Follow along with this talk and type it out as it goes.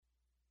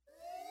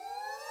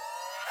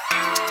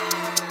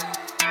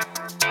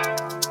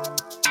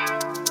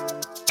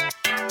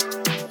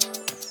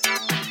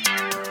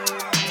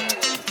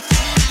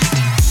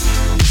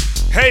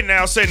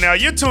Say now.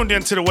 You're tuned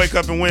into the Wake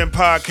Up and Win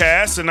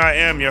podcast, and I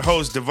am your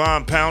host,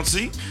 Devon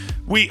Pouncey.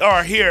 We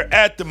are here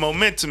at the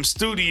Momentum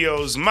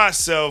Studios,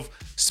 myself,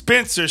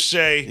 Spencer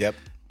Shea,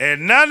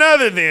 and none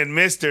other than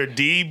Mr.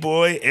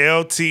 D-Boi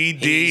LTD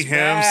He's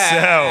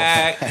himself.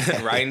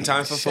 Back. Right in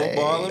time for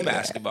football and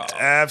basketball.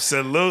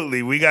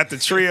 Absolutely. We got the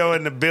trio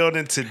in the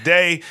building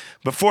today.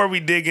 Before we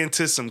dig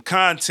into some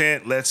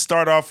content, let's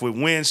start off with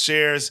win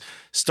shares,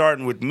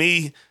 starting with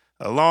me.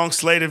 A long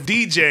slate of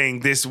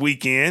DJing this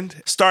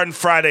weekend. Starting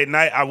Friday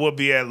night, I will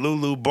be at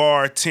Lulu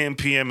Bar, 10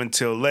 p.m.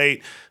 until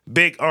late.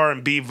 Big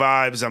R&B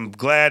vibes. I'm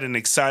glad and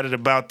excited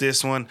about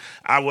this one.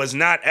 I was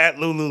not at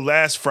Lulu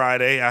last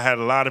Friday. I had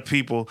a lot of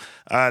people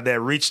that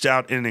reached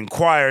out and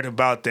inquired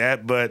about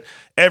that, but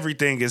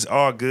everything is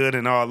all good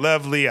and all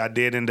lovely. I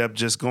did end up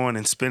just going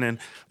and spinning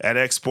at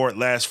Export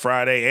last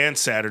Friday and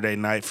Saturday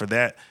night for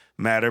that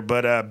matter.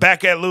 But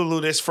back at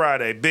Lulu this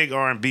Friday. Big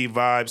R&B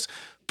vibes.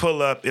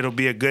 Pull up. It'll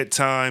be a good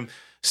time.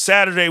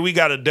 Saturday, we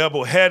got a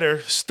double header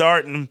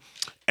starting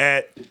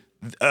at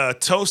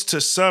Toast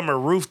to Summer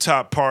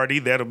rooftop party.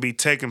 That'll be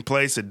taking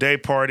place, a day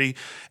party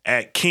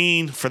at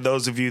Keene. For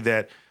those of you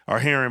that are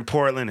here in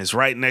Portland, it's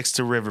right next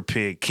to River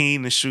Pig.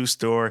 Keene, the shoe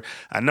store.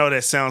 I know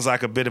that sounds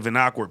like a bit of an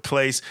awkward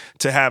place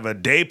to have a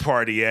day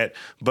party at,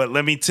 but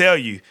let me tell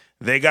you,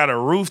 they got a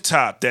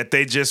rooftop that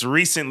they just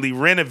recently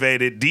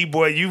renovated.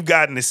 D-Boi, you've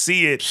gotten to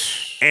see it,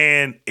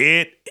 and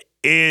it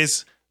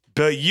is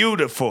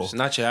beautiful. It's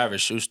not your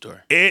average shoe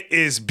store. It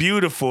is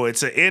beautiful.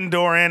 It's an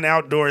indoor and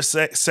outdoor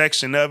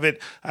section of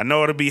it. I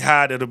know it'll be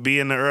hot. It'll be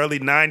in the early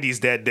 90s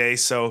that day,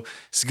 so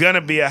it's going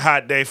to be a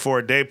hot day for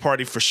a day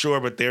party for sure,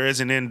 but there is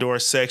an indoor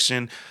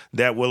section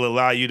that will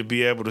allow you to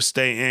be able to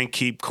stay in,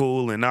 keep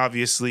cool, and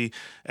obviously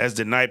as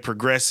the night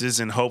progresses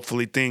and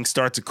hopefully things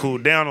start to cool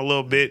down a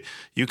little bit,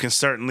 you can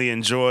certainly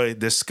enjoy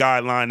the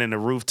skyline and the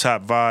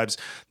rooftop vibes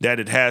that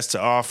it has to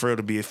offer.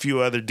 It'll be a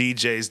few other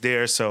DJs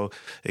there, so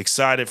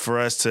excited for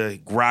us to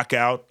rock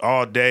out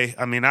all day.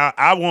 I mean,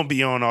 I won't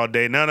be on all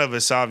day. None of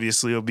us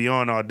obviously will be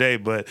on all day,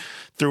 but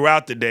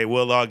throughout the day,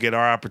 we'll all get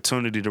our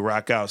opportunity to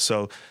rock out.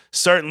 So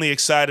certainly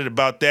excited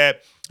about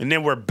that. And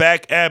then we're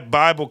back at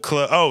Bible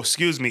Club.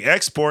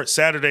 Export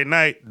Saturday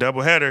night,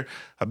 doubleheader.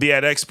 I'll be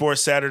at Export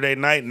Saturday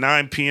night,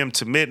 9 p.m.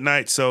 to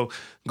midnight. So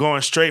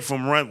going straight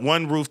from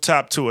one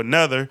rooftop to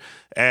another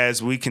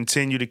as we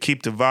continue to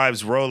keep the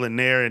vibes rolling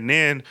there. And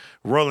then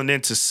rolling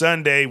into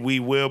Sunday, we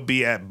will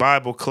be at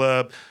Bible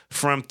Club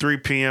from 3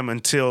 p.m.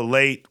 until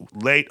late.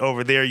 Late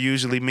over there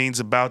usually means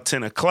about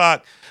 10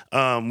 o'clock.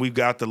 We've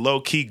got the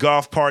low-key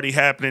golf party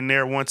happening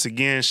there once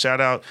again. Shout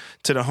out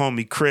to the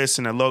homie Chris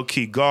and the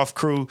low-key golf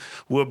crew.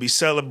 We'll be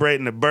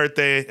celebrating the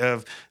birthday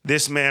of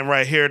this man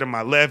right here to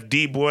my left,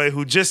 D-Boy,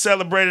 who just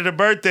celebrated a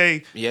birthday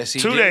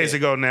 2 days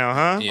ago now,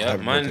 huh? Yeah,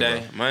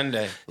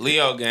 Monday.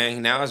 Leo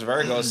gang. Now it's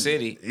Virgo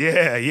City.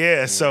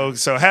 Yeah. So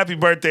happy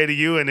birthday to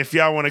you. And if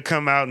y'all want to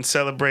come out and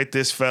celebrate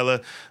this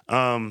fella,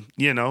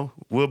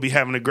 we'll be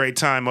having a great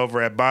time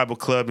over at Bible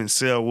Club in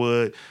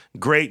Sellwood.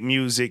 Great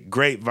music,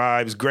 great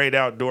vibes, great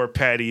outdoor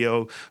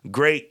patio,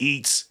 great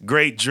eats,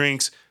 great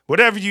drinks.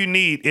 Whatever you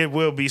need, it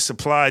will be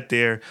supplied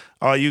there.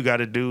 All you got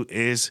to do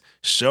is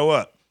show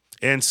up.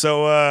 And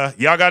so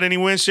y'all got any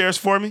win shares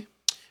for me?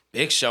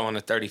 Big show on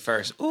the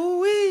 31st.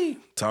 Ooh-wee.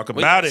 Talk about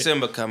we got it.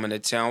 Simba coming to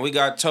town. We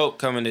got Tope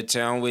coming to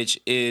town, which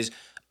is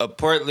a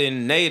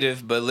Portland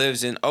native but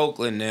lives in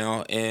Oakland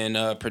now and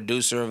a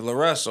producer of La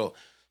Russell.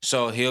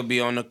 So he'll be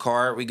on the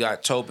card. We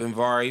got Tope and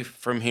Vari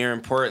from here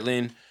in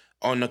Portland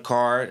on the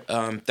card.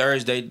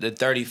 Thursday the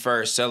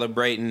 31st,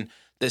 celebrating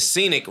the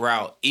Scenic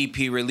Route EP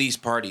release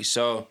party.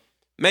 So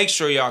make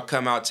sure y'all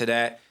come out to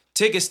that.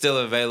 Tickets still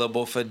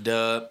available for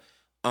Dub.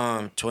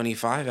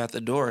 $25 at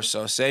the door.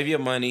 So save your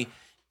money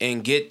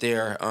and get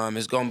there.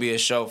 It's going to be a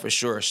show for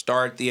sure.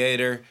 Star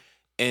Theater.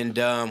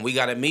 And we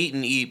got a meet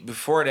and eat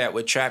before that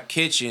with Trap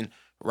Kitchen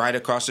right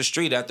across the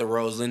street at the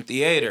Roseland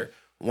Theater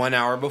 1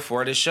 hour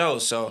before the show.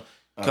 So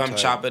come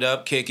chop it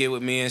up, kick it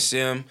with me and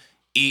Sim,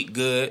 eat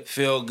good,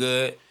 feel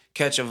good,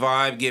 catch a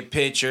vibe, get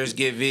pictures,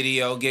 get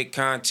video, get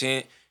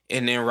content,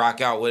 and then rock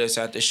out with us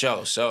at the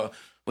show. So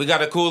we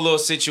got a cool little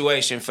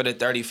situation for the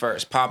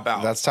 31st. Pop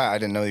out. That's tight. I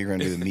didn't know you were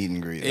going to do the meet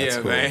and greet. That's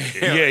cool. Man.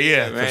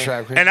 Yeah.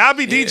 Man. And I'll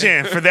be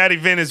DJing for that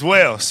event as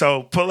well.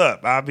 So pull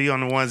up. I'll be on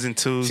the ones and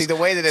twos. See, the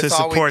way that it's to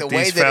support always, the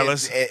these way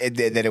fellas.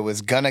 that it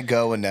was going to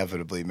go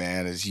inevitably,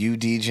 man, is you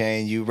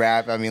DJing, you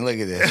rap. I mean, look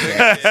at this,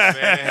 man.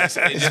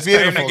 It's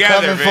beautiful.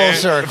 Coming full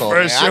circle.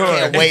 For man. sure. I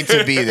can't wait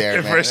to be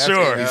there, man. For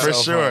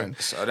sure. Fun.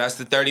 So that's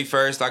the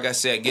 31st. Like I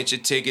said, get your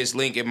tickets.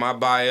 Link in my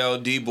bio.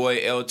 D-Boi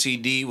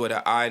LTD with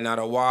an I, not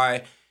a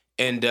Y.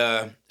 And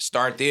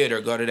Star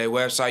Theater, go to their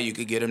website. You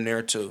could get them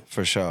there too.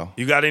 For sure.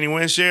 You got any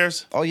win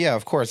shares? Oh, yeah,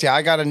 of course. Yeah,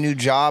 I got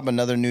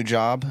another new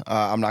job.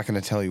 I'm not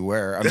going to tell you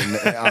where. I mean,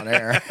 on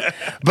air.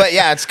 But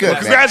yeah, it's good,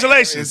 man.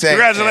 Congratulations.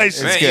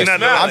 It's good.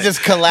 Man, I'm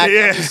just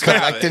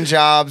collecting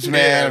jobs,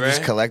 man. Yeah, I'm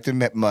just collecting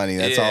money.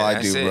 That's all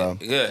I do, bro.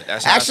 Good.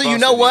 That's actually, you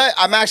know what?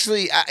 I'm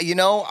actually,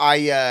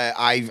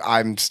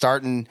 I'm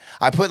starting.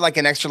 I put like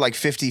an extra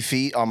 50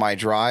 feet on my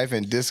drive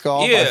in disc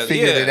golf. I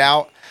figured it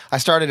out. I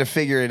started to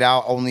figure it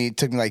out. It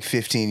took me like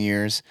 15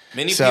 years.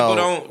 Many people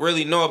don't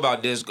really know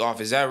about disc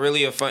golf. Is that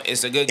really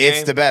it's a good game?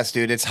 It's the best,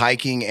 dude. It's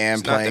hiking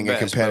and playing a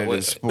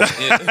competitive sport.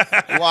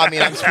 Well, I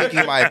mean, I'm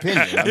speaking my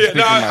opinion.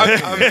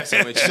 I'm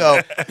messing with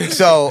you.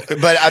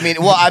 But I mean,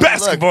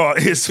 basketball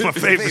is my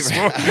favorite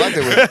sport.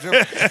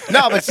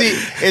 No, but see,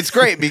 it's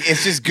great.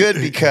 It's just good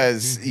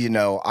because,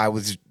 I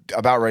was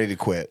about ready to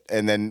quit,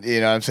 and then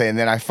what I'm saying.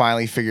 Then I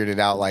finally figured it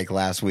out like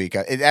last week.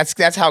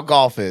 That's how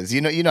golf is.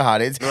 You know how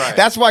it is. Right.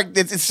 That's why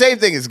it's the same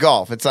thing as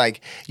golf. It's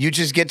like you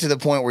just get to the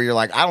point where you're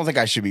like, I don't think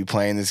I should be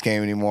playing this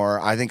game anymore.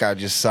 I think I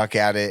just suck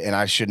at it, and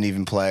I shouldn't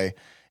even play.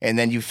 And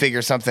then you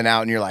figure something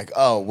out, and you're like,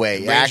 oh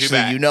wait,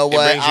 actually, you know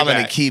what? I'm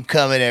gonna keep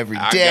coming every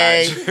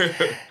day,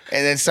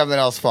 and then something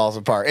else falls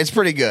apart. It's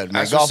pretty good,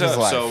 man. Golf is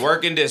life. So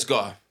working disc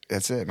golf.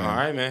 That's it, man. All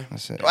right, man.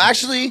 That's it. Well,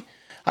 actually,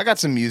 I got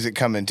some music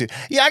coming too.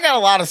 Yeah, I got a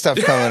lot of stuff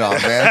coming on,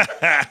 man.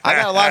 I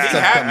got a lot of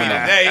stuff coming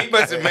on. Today. He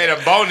must have made a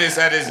bonus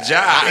at his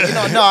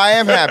job. No, I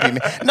am happy,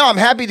 man. No, I'm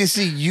happy to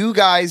see you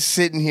guys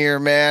sitting here,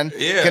 man.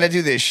 Yeah. Gonna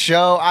do this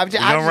show. We're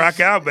gonna rock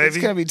out, baby. It's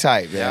gonna be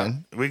tight,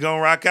 man. We're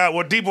gonna rock out.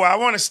 Well, D-Boi, I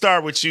want to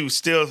start with you.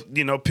 Still,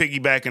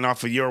 piggybacking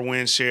off of your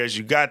win shares.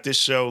 You got this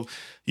show.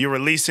 You're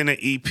releasing an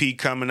EP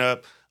coming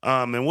up.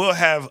 And we'll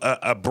have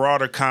a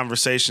broader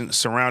conversation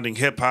surrounding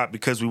hip hop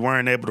because we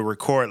weren't able to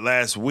record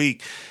last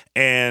week,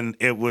 and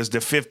it was the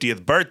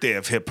 50th birthday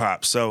of hip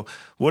hop. So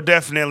we'll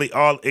definitely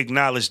all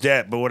acknowledge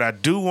that. But what I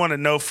do want to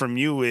know from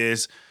you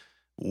is,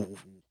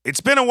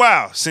 it's been a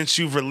while since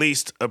you've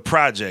released a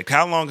project.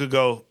 How long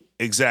ago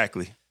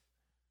exactly?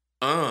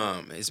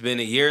 It's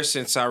been a year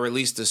since I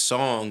released a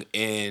song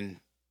in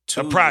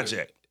a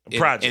project.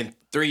 And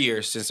 3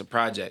 years since a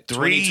project.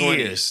 3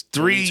 years.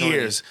 3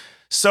 years.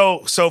 So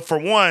for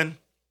one,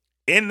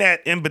 in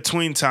that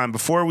in-between time,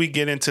 before we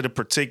get into the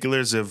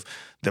particulars of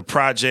the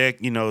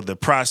project, the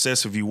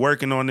process of you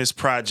working on this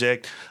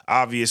project,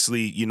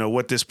 obviously,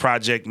 what this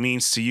project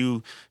means to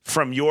you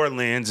from your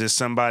lens as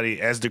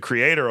somebody, as the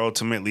creator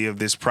ultimately of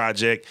this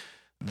project,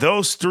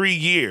 those 3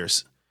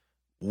 years,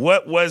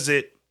 what was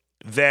it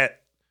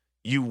that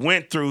you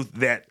went through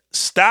that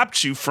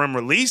stopped you from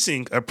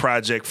releasing a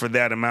project for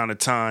that amount of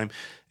time?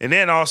 And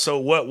then also,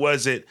 what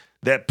was it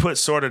that put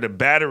sort of the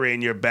battery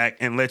in your back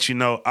and let you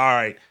know, all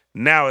right,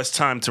 now it's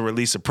time to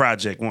release a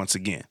project once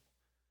again?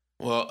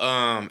 Well,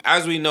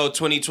 as we know,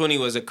 2020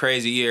 was a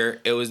crazy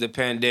year. It was the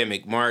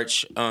pandemic.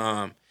 March,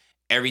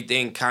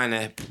 everything kind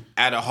of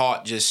at a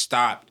halt, just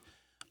stopped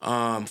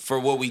for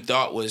what we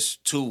thought was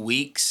 2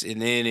 weeks.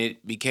 And then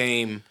it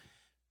became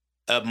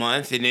a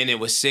month, and then it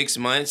was 6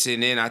 months.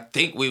 And then I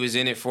think we was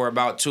in it for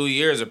about 2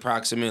 years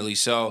approximately.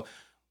 So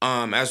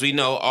as we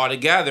know, all the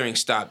gatherings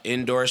stopped.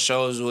 Indoor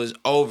shows was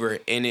over.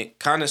 And it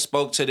kind of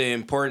spoke to the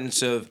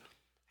importance of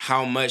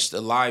how much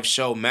the live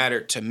show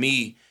mattered to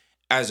me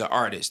as an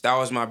artist. That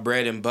was my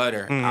bread and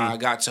butter. Mm-hmm. I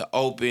got to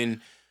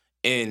open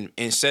and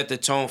set the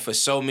tone for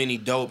so many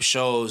dope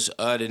shows.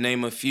 To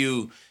name a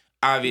few,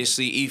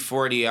 obviously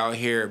E40 out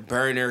here,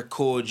 Burner,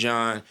 Cool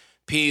John,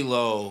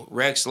 P-Lo,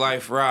 Rex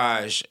Life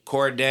Raj,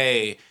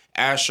 Corday,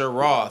 Asher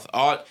Roth,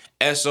 all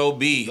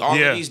SOB,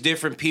 all of these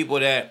different people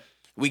that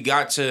we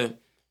got to,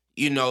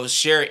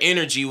 share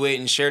energy with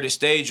and share the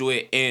stage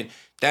with. And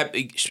that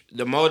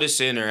the Moda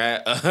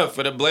Center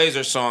for the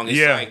Blazer song, it's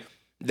like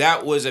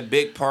that was a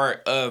big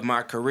part of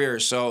my career.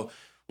 So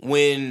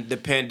when the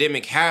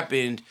pandemic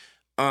happened,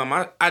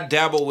 I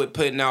dabbled with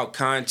putting out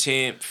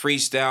content,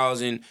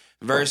 freestyles and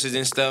verses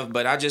and stuff,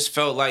 but I just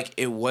felt like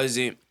it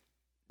wasn't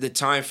the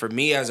time for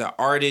me as an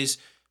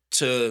artist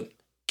to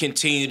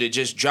continue to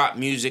just drop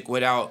music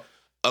without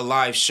a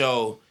live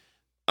show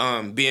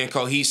being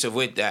cohesive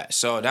with that.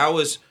 So that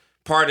was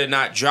part of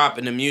not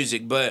dropping the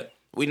music, but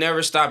we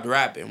never stopped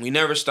rapping. We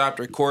never stopped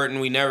recording.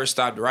 We never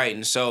stopped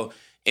writing. So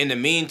in the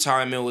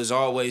meantime, it was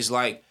always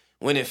like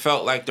when it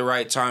felt like the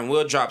right time,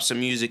 we'll drop some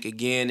music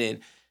again. And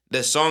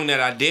the song that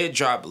I did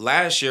drop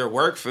last year,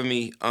 Work For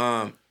Me,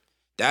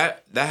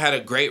 that had a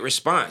great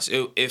response.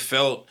 It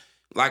felt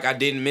like I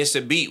didn't miss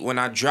a beat when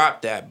I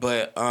dropped that.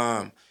 But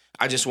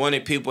I just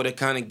wanted people to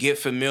kind of get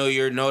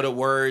familiar, know the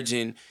words,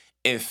 and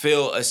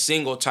feel a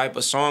single type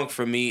of song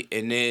for me.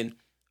 And then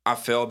I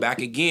fell back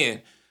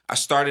again. I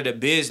started a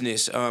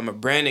business, a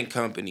branding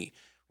company.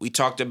 We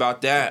talked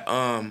about that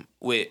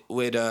with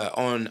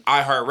on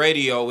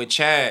iHeartRadio with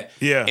Chad.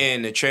 Yeah.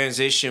 And the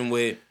transition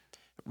with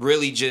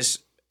really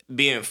just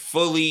being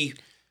fully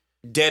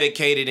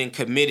dedicated and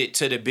committed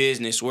to the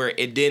business, where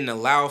it didn't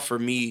allow for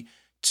me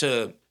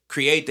to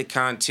create the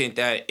content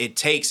that it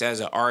takes as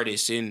an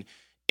artist and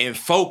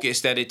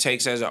focus that it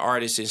takes as an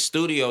artist in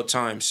studio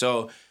time.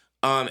 So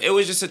it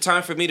was just a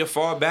time for me to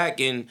fall back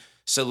and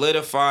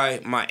solidify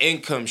my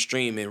income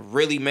stream and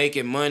really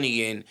making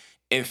money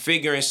and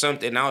figuring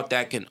something out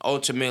that can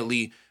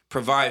ultimately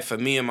provide for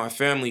me and my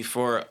family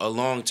for a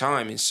long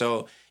time. And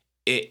so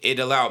it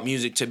allowed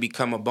music to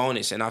become a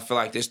bonus. And I feel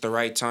like this is the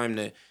right time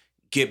to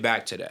get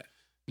back to that.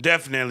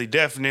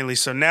 Definitely.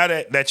 So now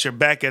that you're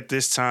back at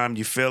this time,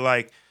 you feel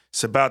like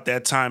it's about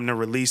that time to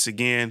release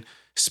again.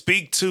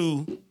 Speak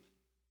to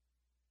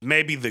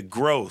maybe the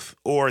growth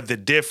or the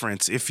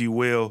difference, if you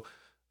will,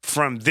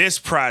 from this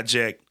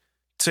project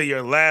to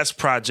your last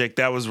project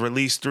that was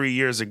released 3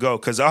 years ago?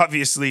 Because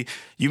obviously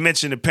you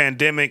mentioned the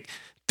pandemic.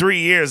 3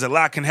 years, a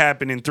lot can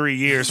happen in 3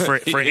 years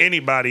for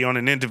anybody on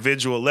an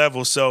individual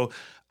level. So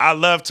I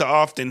love to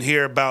often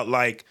hear about,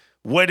 like,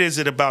 what is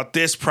it about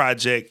this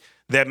project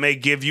that may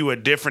give you a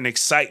different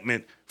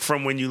excitement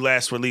from when you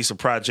last released a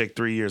project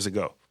 3 years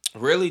ago?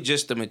 Really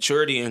just the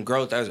maturity and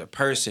growth as a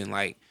person,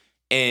 like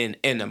in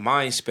the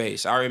mind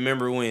space. I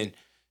remember when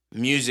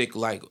music,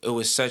 like, it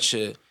was such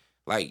a,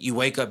 like, you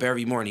wake up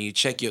every morning, you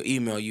check your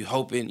email, you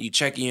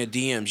checking your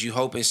DMs, you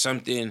hoping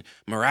something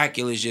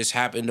miraculous just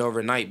happened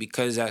overnight,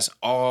 because that's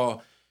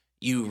all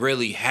you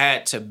really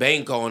had to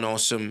bank on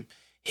some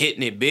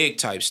hitting it big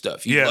type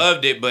stuff. You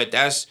loved it, but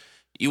that's,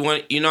 you know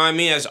what I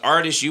mean? As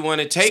artists, you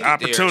want to take it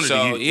there.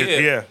 So,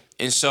 yeah.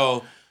 And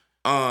so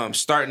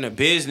starting a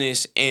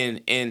business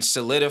and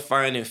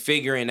solidifying and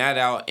figuring that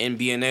out and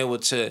being able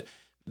to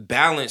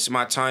balance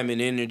my time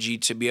and energy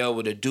to be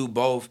able to do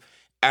both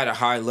at a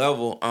high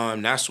level,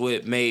 that's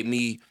what made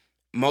me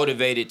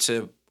motivated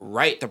to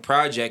write the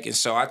project. And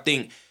so I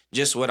think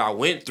just what I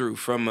went through,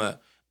 from a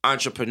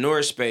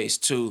entrepreneur space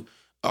to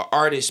a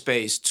artist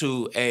space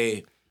to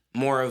a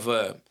more of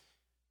a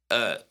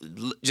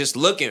just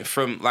looking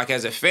from, like,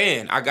 as a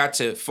fan, I got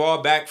to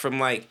fall back from,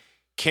 like,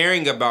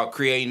 caring about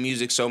creating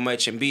music so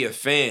much and be a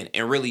fan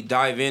and really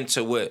dive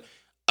into what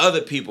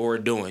other people were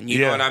doing. You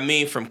know what I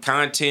mean? From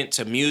content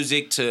to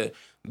music to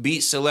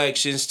beat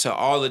selections to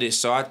all of this.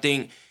 So I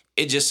think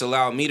it just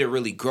allowed me to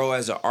really grow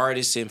as an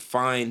artist and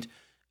find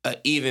an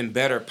even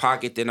better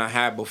pocket than I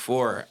had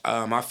before.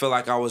 I feel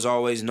like I was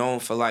always known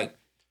for, like,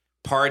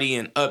 party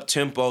and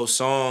up-tempo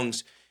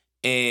songs,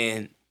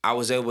 and I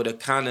was able to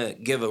kind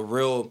of give a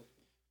real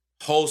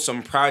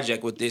wholesome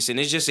project with this. And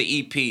it's just an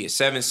EP. It's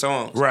 7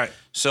 songs. Right.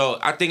 So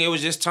I think it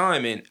was just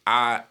time, and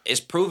it's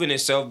proven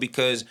itself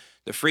because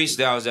the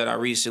freestyles that I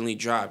recently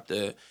dropped,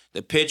 the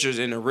pictures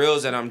and the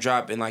reels that I'm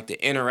dropping, like,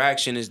 the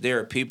interaction is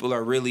there. People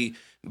are really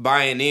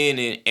buying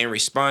in and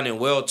responding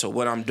well to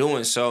what I'm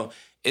doing. So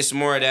it's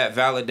more of that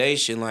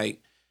validation,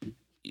 like,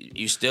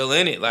 you still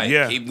in it, like,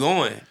 keep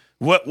going.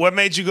 What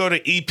made you go to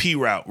EP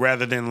route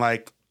rather than,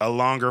 like, a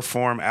longer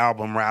form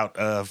album route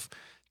of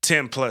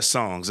 10 plus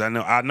songs? I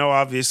know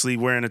obviously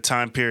we're in a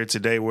time period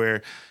today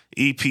where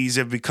EPs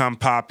have become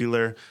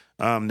popular.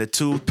 The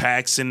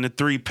 2-packs and the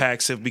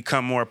 3-packs have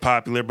become more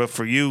popular. But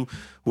for you,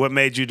 what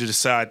made you to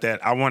decide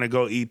that I want to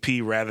go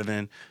EP rather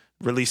than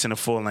releasing a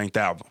full-length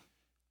album?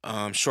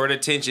 Short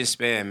attention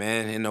span,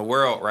 man. In the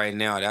world right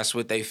now, that's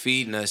what they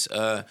feeding us.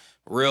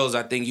 Reels,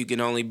 I think you can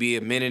only be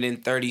 1 minute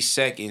and 30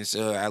 seconds,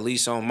 at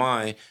least on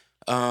mine.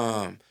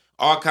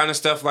 All kind of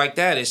stuff like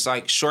that. It's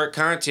like short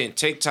content,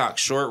 TikTok,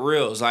 short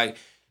reels. Like,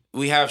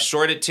 we have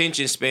short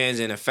attention spans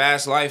in a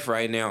fast life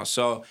right now.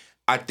 So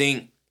I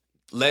think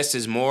less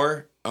is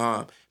more.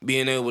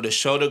 Being able to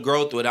show the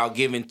growth without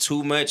giving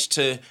too much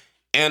to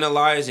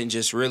analyze and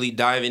just really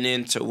diving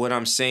into what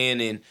I'm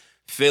saying and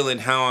feeling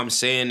how I'm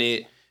saying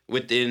it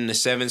within the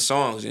 7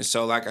 songs. And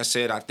so, like I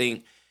said, I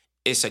think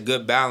it's a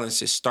good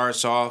balance. It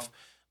starts off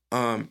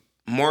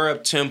more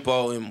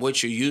up-tempo and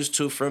what you're used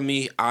to from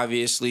me,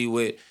 obviously,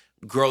 with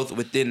growth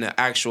within the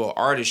actual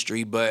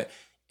artistry,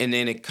 and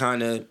then it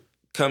kind of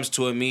comes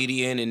to a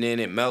median, and then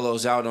it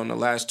mellows out on the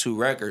last 2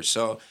 records.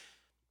 So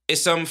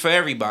it's something for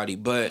everybody,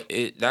 but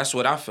that's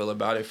what I feel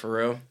about it, for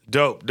real.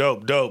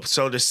 Dope.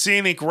 So the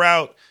Scenic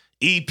Route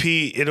EP,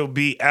 it'll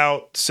be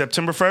out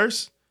September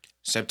 1st?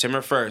 September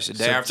 1st, the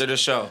day after the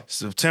show.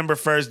 September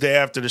 1st, day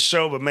after the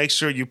show, but make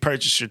sure you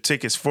purchase your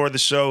tickets for the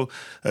show.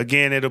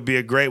 Again, it'll be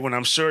a great one.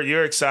 I'm sure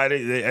you're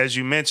excited. As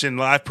you mentioned,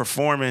 live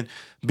performing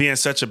being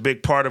such a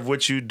big part of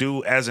what you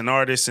do as an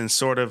artist and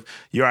sort of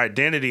your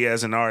identity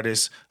as an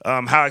artist.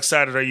 How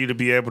excited are you to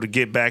be able to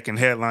get back and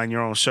headline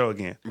your own show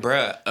again?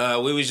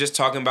 Bruh, we was just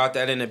talking about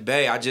that in the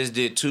Bay. I just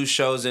did 2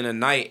 shows in a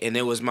night, and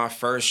it was my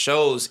first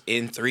shows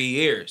in 3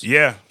 years.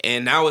 Yeah.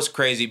 And that was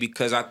crazy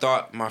because I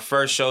thought my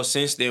first show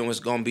since then was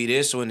going to be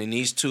this one, and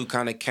these 2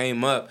 kind of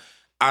came up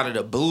out of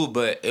the blue,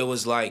 but it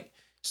was like,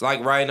 it's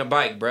like riding a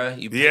bike,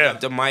 bruh. You pick up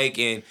the mic,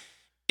 and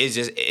it's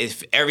just,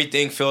 if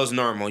everything feels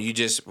normal, you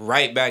just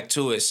right back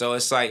to it. So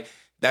it's like,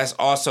 that's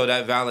also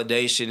that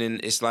validation,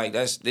 and it's like,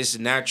 this is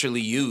naturally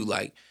you,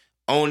 like,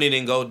 own it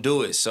and go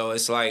do it. So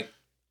it's like,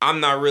 I'm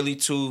not really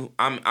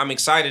I'm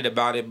excited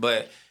about it,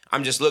 but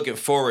I'm just looking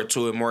forward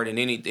to it more than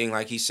anything.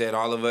 Like he said,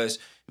 all of us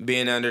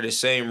being under the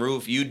same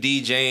roof, you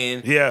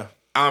DJing,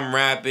 I'm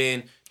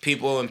rapping,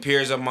 people and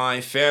peers of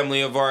mine,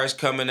 family of ours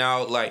coming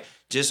out, like,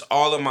 just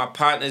all of my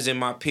partners and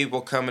my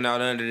people coming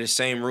out under the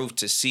same roof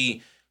to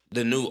see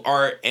the new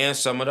art and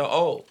some of the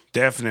old.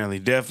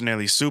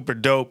 Definitely. Super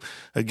dope.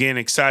 Again,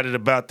 excited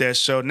about that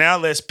show. Now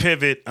let's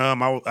pivot.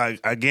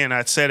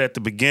 I said at the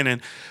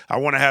beginning, I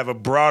want to have a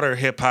broader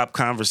hip-hop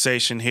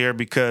conversation here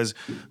because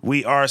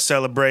we are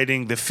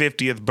celebrating the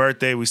 50th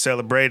birthday. We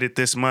celebrated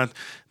this month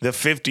the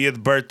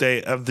 50th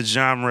birthday of the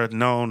genre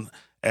known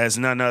as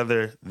none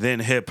other than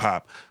hip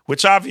hop,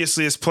 which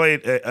obviously has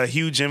played a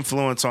huge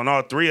influence on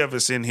all three of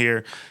us in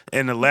here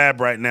in the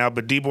lab right now.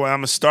 But D-Boy, I'm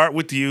going to start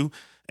with you,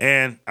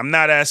 and I'm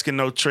not asking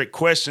no trick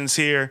questions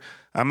here.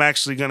 I'm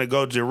actually going to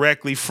go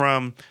directly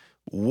from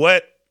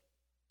what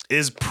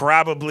is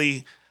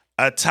probably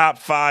a top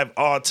 5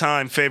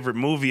 all-time favorite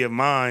movie of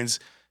mine,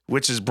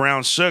 which is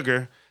Brown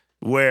Sugar,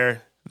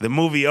 where the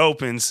movie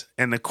opens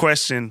and the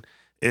question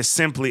is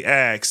simply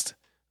asked,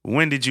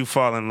 when did you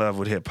fall in love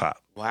with hip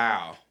hop?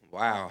 Wow,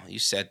 you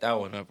set that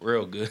one up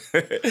real good.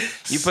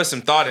 You put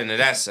some thought into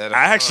that setup.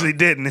 I actually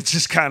didn't. It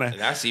just kind of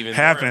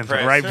happened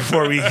right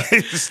before we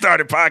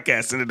started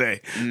podcasting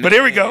today. But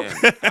here we go.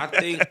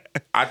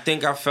 I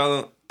think I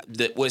fell.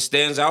 What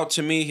stands out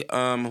to me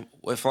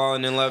with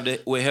falling in love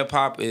with hip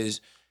hop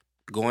is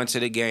going to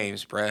the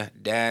games, bruh.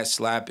 Dad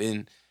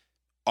slapping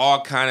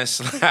all kind of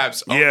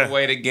slaps on the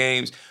way to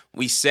games.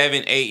 We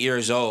 7, 8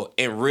 years old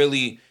and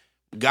really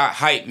got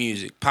hype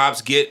music.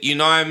 Pops you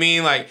know what I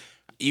mean? Like,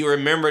 you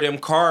remember them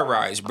car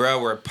rides, bro,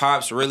 where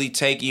Pops really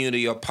taking you to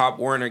your Pop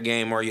Warner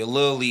game or your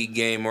Little League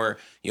game or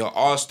your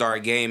All-Star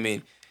game,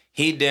 and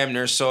he damn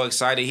near so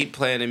excited he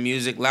playing the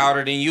music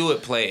louder than you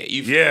would play it.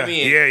 You feel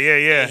me?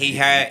 Yeah. And he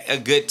had a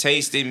good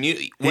taste in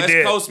music. West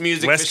Coast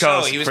music West for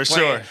Coast, sure. He was for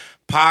playing sure.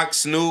 Pac,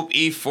 Snoop,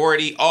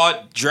 E40,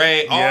 all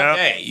Dre, all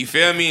day. You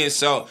feel me? And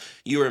so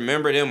you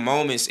remember them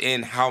moments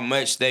and how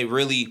much they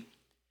really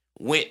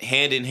went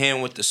hand in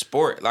hand with the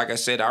sport. Like I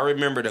said, I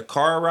remember the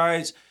car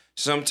rides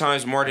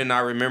sometimes more than I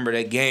remember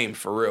that game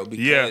for real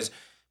because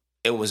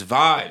it was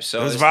vibes.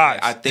 So it was vibes.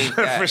 Like, I think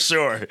that, for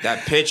sure.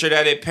 That picture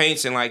that it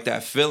paints and like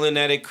that feeling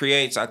that it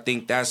creates, I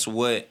think that's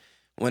when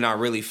I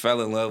really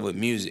fell in love with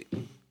music.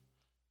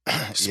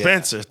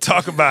 Spencer,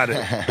 talk about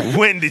it.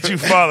 When did you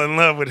fall in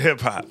love with hip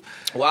hop?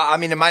 Well, I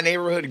mean, in my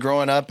neighborhood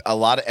growing up,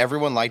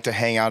 everyone liked to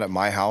hang out at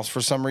my house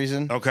for some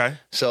reason. Okay.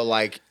 So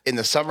like in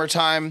the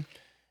summertime,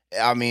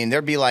 I mean,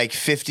 there'd be like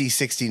 50,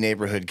 60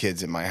 neighborhood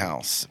kids at my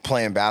house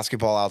playing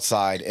basketball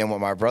outside. And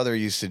what my brother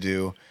used to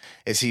do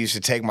is he used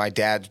to take my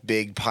dad's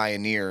big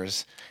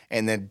Pioneers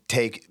and then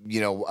take,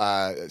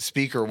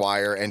 speaker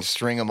wire and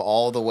string them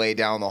all the way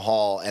down the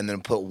hall and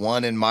then put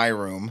one in my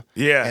room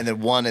and then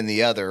one in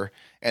the other.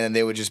 And then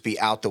they would just be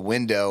out the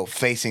window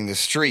facing the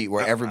street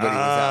where everybody was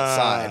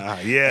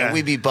outside. Yeah. And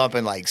we'd be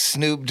bumping like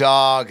Snoop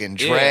Dogg and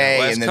Dre.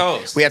 West and then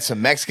Coast. we had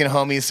some Mexican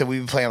homies, so we'd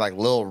be playing like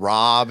Lil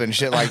Rob and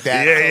shit like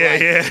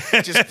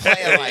that. Just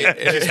playing like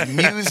just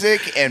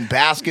music and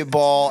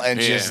basketball and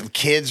just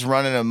kids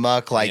running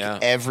amok like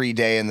every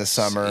day in the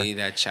summer. See,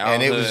 that childhood.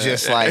 And it was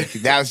just like,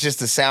 that was just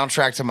the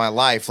soundtrack to my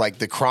life. Like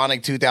the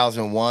Chronic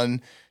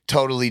 2001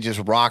 totally just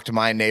rocked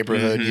my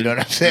neighborhood. You know what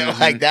I'm saying?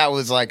 Like that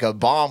was like a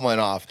bomb went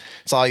off.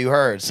 That's all you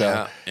heard.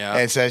 So,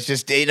 and so it's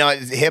just,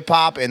 hip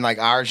hop and like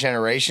our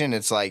generation,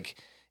 it's like,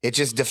 it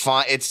just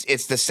it's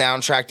the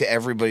soundtrack to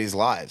everybody's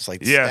lives.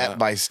 Like step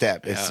by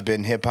step, it's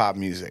been hip hop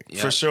music.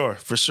 For sure.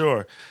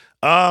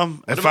 What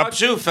about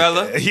you,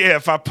 fella? Yeah,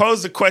 if I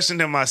pose the question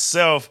to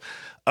myself,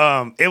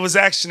 it was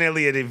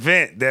actually an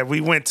event that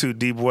we went to,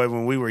 D-Boy,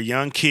 when we were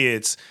young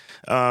kids.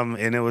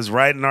 And it was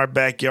right in our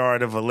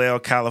backyard of Vallejo,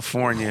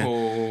 California.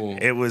 Ooh.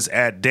 It was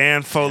at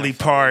Dan Foley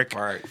Park.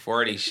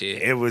 40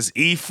 shit. It was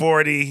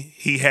E40.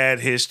 He had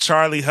his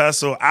Charlie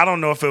Hustle. I don't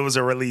know if it was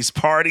a release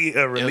party,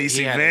 a release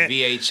he event. Had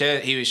a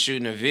VHS. He was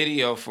shooting a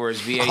video for his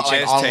VHS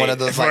like on tape. one of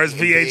those for his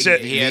VHS.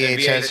 He had a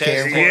VHS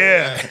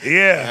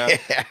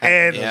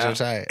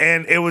camera.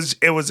 And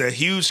it was a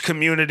huge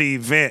community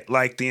event.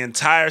 Like the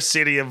entire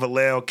city of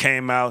Vallejo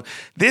came out.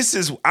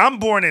 I'm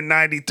born in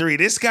 93.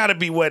 This got to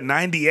be what,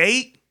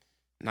 98?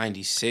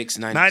 96,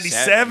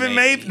 97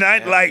 maybe.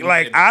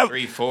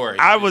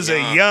 I was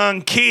a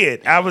young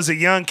kid.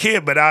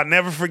 But I'll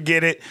never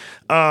forget it.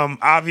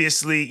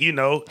 Obviously,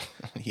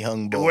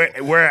 young boy.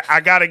 Where I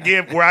gotta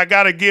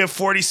give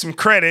 40 some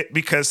credit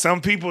because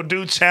some people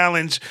do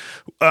challenge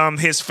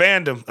his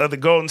fandom of the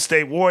Golden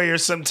State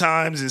Warriors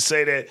sometimes and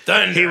say that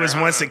Thunder. He was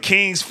once a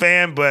Kings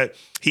fan, but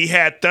he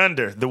had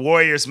Thunder, the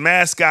Warriors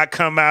mascot,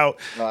 come out.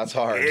 No, that's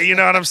hard. You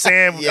know what I'm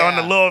saying? On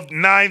the little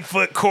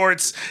 9-foot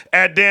courts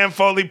at Dan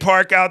Foley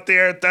Park out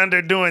there,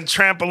 Thunder doing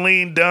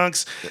trampoline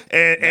dunks.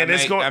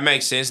 That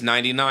makes sense.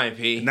 99,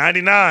 P.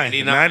 99.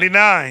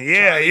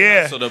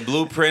 Yeah. So the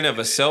blueprint of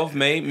a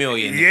self-made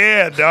millionaire.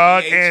 Yeah,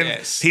 dog.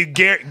 VHS.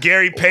 And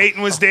Gary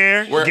Payton was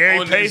there. We're Gary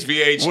on Payton.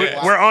 this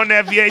VHS. We're on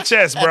that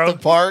VHS, bro. At the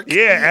park?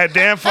 Yeah, at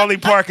Dan Foley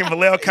Park in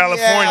Vallejo,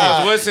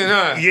 California. Woodson,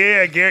 huh?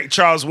 Yeah,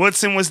 Charles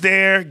Woodson was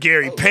there.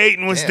 Gary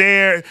Payton was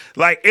there.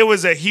 Like, it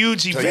was a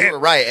huge event. So you were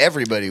right.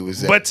 Everybody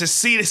was there. But to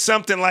see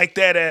something like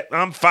that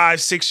I'm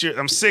 5, 6 years.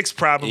 I'm 6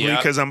 probably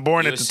because I'm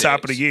born at the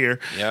top of the year.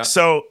 Yep.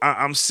 So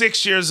I'm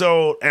 6 years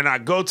old and I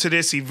go to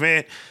this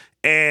event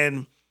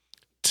and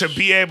to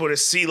be able to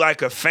see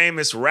like a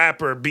famous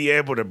rapper be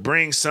able to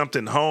bring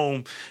something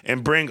home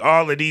and bring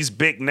all of these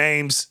big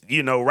names,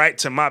 right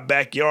to my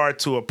backyard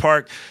to a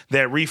park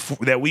that we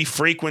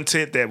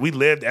frequented, that we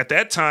lived at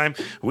that time.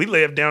 We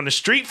lived down the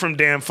street from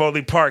Dan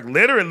Foley Park,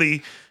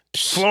 literally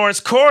Florence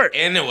Court.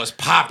 And it was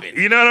popping.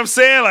 You know what I'm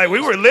saying? Like,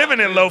 we were living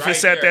in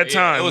Lofus at that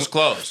time. It was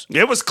close.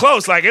 It was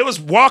close. Like, it was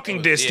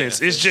walking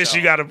distance. It's just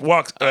you got to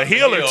walk a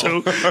hill or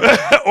two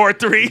or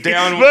three.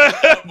 Down one,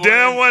 up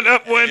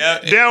one,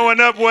 down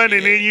one, up one,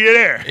 and then you're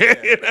there.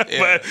 You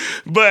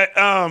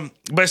know?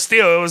 But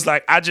still, it was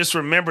like, I just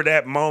remember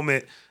that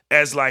moment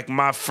as like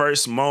my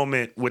first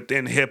moment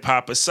within hip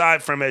hop,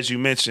 aside from, as you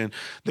mentioned,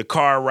 the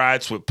car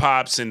rides with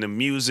Pops and the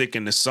music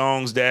and the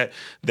songs that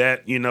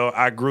you know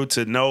I grew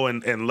to know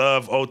and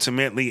love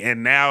ultimately,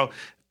 and now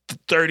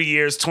 30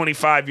 years,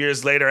 25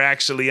 years later,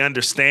 actually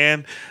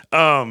understand.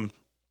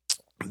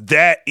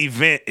 That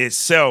event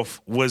itself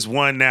was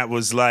one that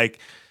was like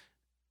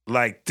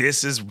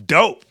this is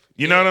dope.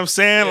 You know what I'm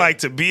saying? Like,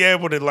 to be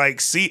able to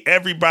like see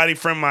everybody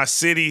from my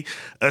city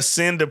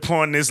ascend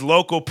upon this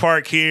local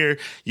park here.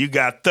 You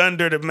got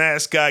Thunder, the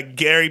mascot,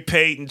 Gary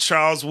Payton,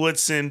 Charles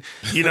Woodson.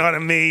 You know what I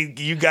mean?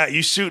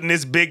 You shooting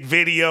this big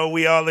video.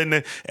 We all in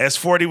the, as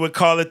 40 would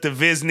call it, the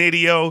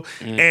Viznitio.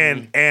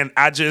 And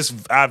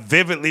I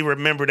vividly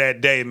remember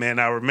that day, man.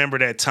 I remember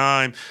that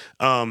time.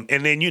 And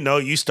then, you know,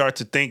 you start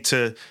to think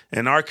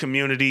in our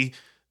community,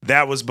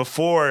 that was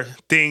before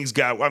things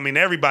got, I mean,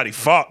 everybody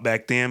fought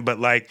back then, but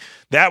like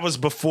that was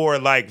before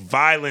like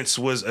violence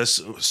was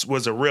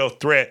a real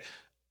threat,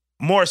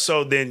 more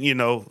so than, you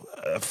know,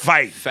 a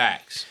fight.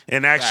 Facts.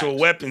 And actual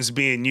weapons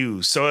being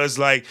used. So it's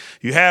like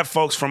you have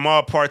folks from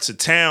all parts of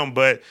town,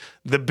 but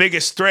the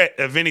biggest threat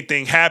of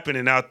anything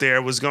happening out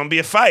there was going to be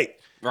a fight.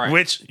 Right.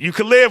 Which you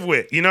could live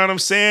with, you know what I'm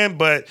saying?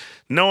 But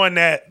knowing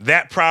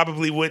that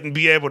probably wouldn't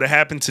be able to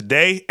happen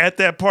today at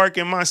that park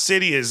in my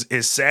city is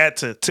sad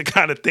to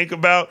kind of think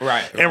about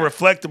and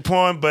reflect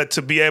upon. But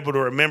to be able to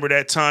remember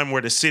that time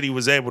where the city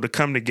was able to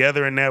come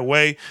together in that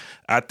way,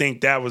 I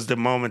think that was the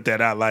moment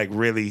that I like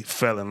really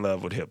fell in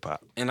love with hip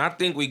hop. And I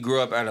think we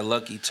grew up at a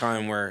lucky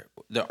time where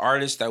the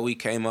artists that we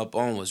came up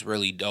on was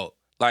really dope.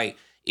 Like,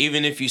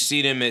 even if you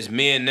see them as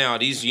men now,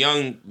 these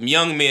young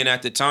men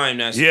at the time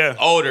that's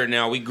older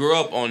now, we grew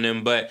up on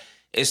them, but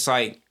it's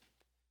like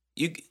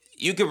you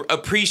could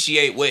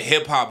appreciate what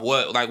hip hop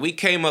was. Like, we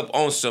came up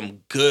on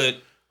some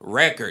good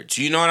records,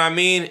 you know what I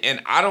mean?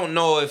 And I don't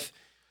know if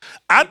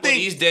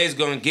these days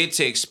gonna get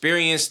to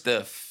experience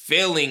the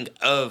feeling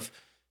of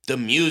the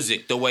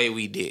music the way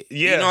we did.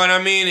 Yeah. You know what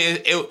I mean?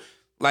 It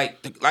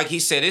like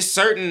he said, it's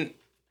certain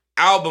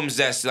albums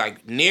that's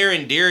like near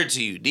and dear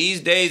to you.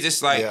 These days,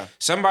 it's like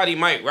somebody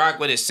might rock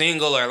with a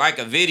single or like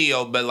a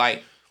video, but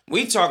like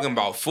we talking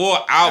about full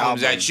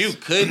albums that you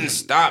couldn't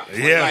stop.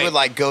 Yeah, you would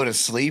like go to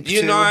sleep.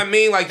 You know what I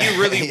mean? Like you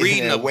really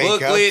reading a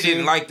booklet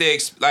and like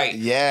and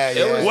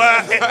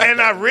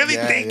I really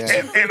think,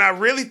 and I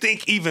really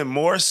think even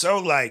more so,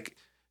 like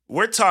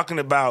we're talking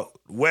about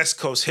West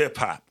Coast hip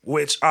hop,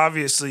 which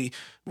obviously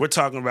we're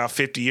talking about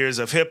 50 years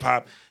of hip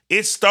hop.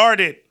 It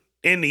started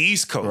in the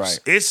East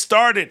Coast. Right. It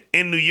started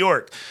in New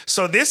York.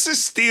 So this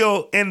is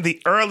still in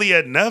the early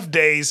enough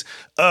days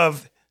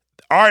of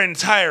our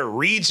entire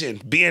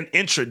region being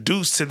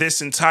introduced to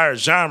this entire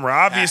genre.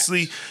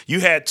 Obviously, you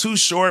had Too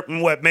Short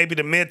in maybe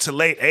the mid to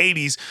late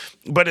 80s.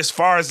 But as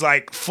far as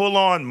like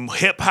full-on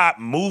hip-hop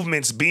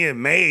movements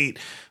being made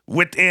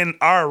within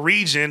our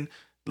region,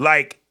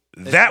 like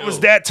that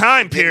was that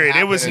time period.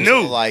 It was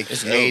new. Like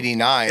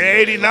 89.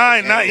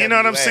 89, like, you know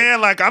what I'm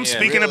saying? Like I'm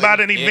speaking about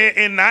an event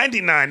in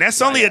 99.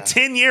 That's only a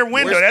 10-year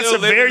window. That's a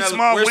very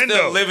small window. We're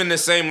still living the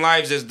same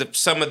lives as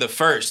some of the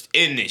first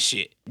in this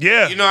shit.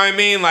 Yeah. You know what I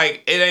mean?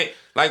 Like it ain't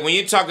like when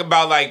you talk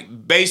about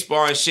like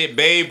baseball and shit,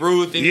 Babe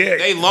Ruth, and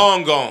they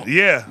long gone.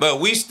 Yeah. But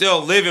we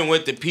still living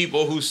with the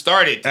people who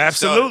started this.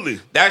 Absolutely.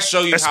 So that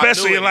show you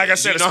especially, how new like it I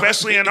is, said, you know?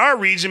 especially in our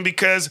region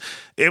because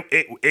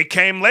it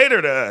came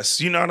later to us.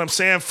 You know what I'm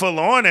saying? Full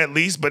on at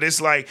least. But it's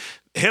like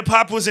hip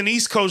hop was an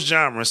East Coast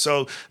genre,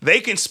 so they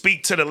can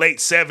speak to the late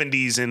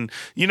 70s and,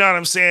 you know what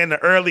I'm saying, the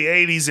early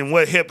 80s and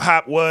what hip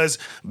hop was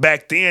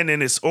back then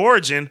in its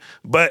origin.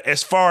 But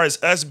as far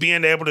as us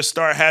being able to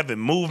start having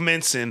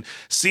movements and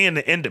seeing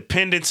the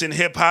independence in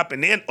hip hop,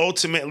 and then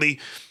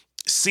ultimately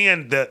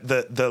seeing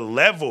the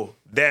level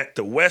that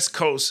the West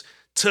Coast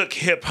took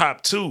hip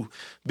hop to,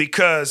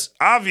 because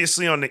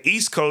obviously on the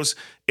East Coast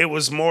it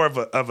was more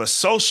of a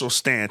social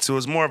stance. It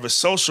was more of a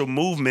social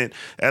movement,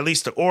 at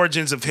least the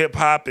origins of hip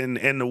hop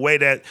and the way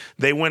that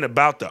they went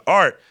about the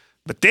art.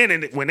 But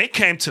then when it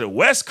came to the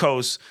West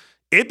Coast,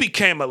 it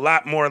became a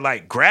lot more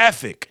like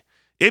graphic.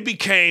 It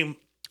became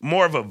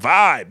more of a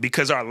vibe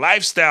because our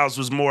lifestyles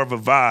was more of a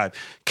vibe.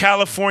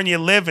 California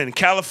living,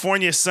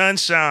 California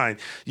sunshine.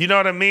 You know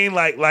what I mean?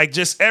 Like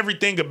just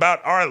everything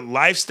about our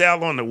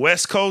lifestyle on the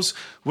West Coast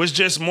was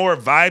just more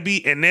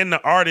vibey. And then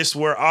the artists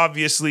were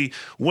obviously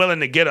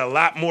willing to get a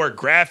lot more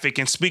graphic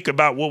and speak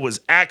about what was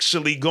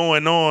actually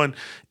going on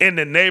in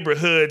the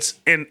neighborhoods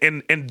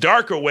in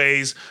darker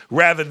ways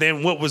rather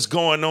than what was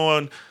going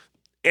on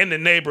in the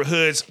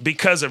neighborhoods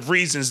because of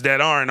reasons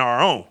that aren't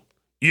our own.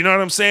 You know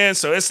what I'm saying?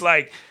 So it's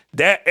like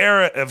that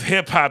era of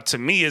hip hop to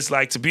me is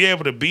like to be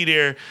able to be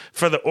there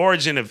for the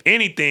origin of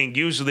anything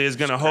usually is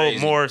going to hold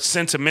more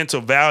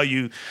sentimental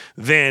value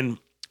than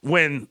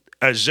when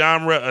a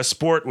genre, a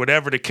sport,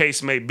 whatever the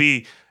case may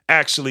be,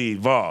 actually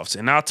evolves.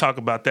 And I'll talk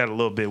about that a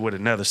little bit with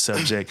another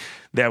subject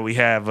that we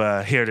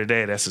have here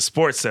today. That's a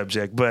sports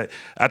subject, but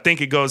I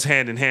think it goes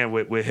hand in hand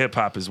with hip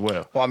hop as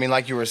well. Well, I mean,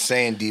 like you were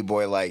saying,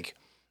 D-Boy, like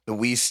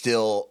we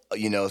still,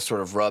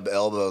 sort of rub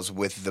elbows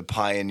with the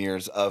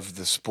pioneers of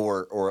the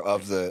sport or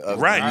of the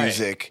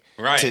music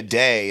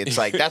today. It's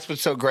like that's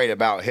what's so great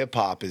about hip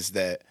hop is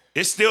that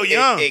it's still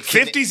young.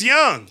 50's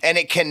young, and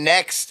it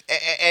connects,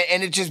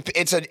 and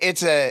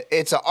it's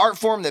an art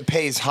form that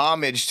pays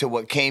homage to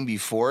what came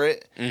before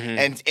it,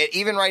 and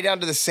even right down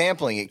to the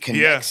sampling, it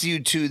connects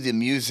you to the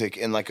music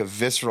in like a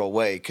visceral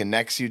way. It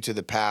connects you to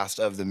the past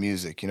of the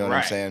music. You know what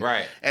I'm saying?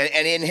 Right.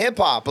 And in hip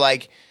hop,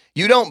 like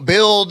you don't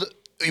build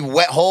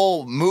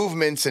whole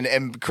movements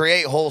and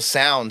create whole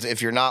sounds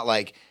if you're not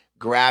like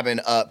grabbing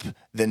up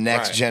the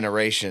next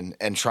generation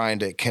and trying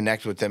to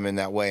connect with them in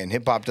that way. And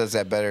hip hop does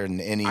that better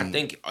than any. I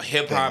think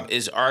hip hop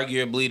is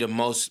arguably the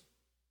most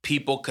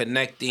people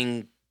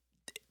connecting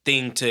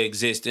thing to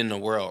exist in the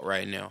world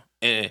right now.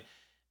 And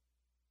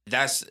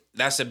that's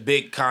a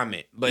big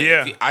comment. But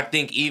I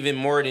think even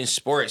more than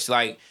sports,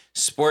 like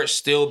sports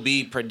still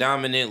be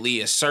predominantly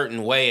a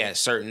certain way at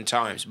certain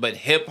times. But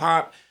hip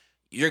hop,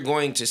 you're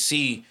going to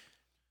see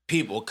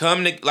people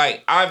come to,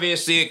 like,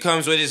 obviously it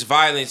comes with its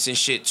violence and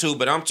shit too,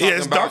 but I'm talking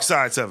it's about dark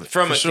sides of it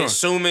from a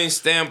consuming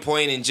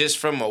standpoint and just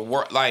from a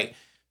work, like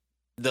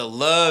the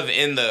love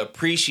and the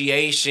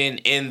appreciation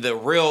and the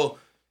real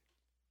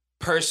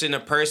person to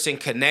person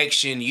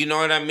connection. You know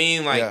what I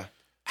mean? Like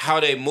how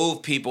they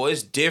move people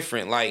is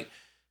different. Like,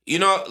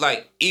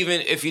 like even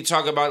if you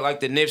talk about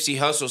like the Nipsey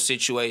Hussle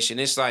situation,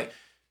 it's like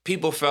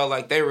people felt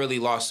like they really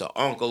lost an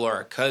uncle or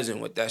a cousin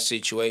with that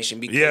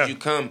situation because you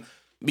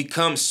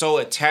become so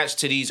attached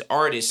to these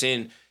artists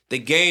and the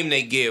game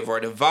they give or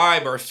the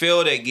vibe or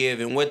feel they give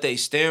and what they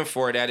stand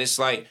for, that it's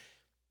like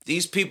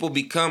these people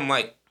become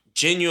like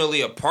genuinely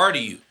a part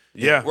of you.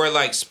 Yeah. Where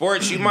like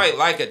sports, you might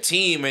like a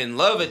team and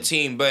love a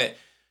team, but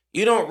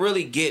you don't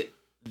really get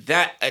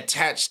that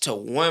attached to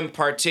one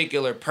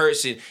particular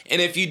person.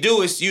 And if you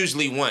do, it's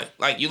usually one.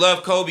 Like you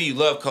love Kobe, you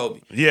love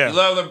Kobe. Yeah. You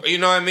love, you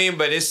know what I mean?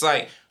 But it's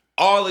like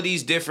all of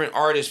these different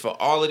artists for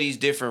all of these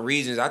different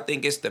reasons. I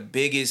think it's the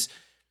biggest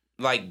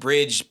like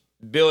bridge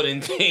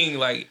building thing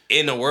like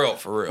in the world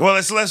for real. Well,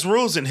 it's less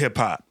rules in hip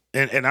hop.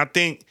 And I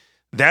think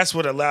that's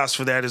what allows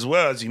for that as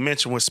well. As you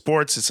mentioned with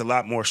sports, it's a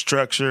lot more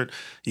structured.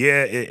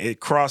 Yeah,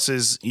 it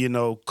crosses,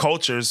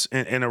 cultures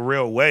in a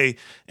real way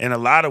in a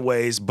lot of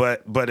ways.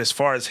 But as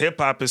far as hip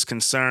hop is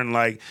concerned,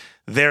 like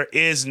there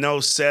is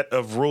no set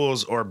of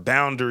rules or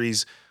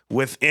boundaries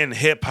within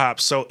hip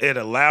hop, so it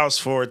allows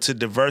for it to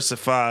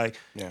diversify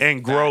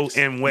and grow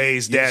in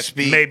ways that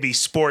maybe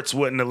sports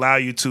wouldn't allow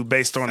you to,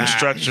 based on the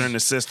structure and the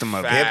system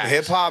of it.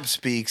 Hip hop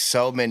speaks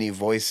so many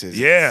voices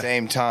at the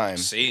same time.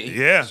 See,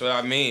 that's what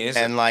I mean.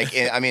 And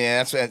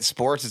that's at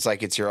sports. It's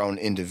like it's your own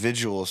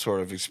individual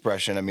sort of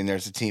expression. I mean,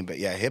 there's a team, but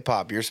hip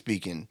hop, you're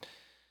speaking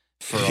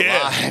for a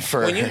lot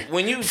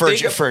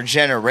for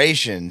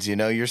generations.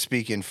 You're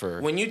speaking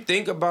for. When you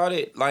think about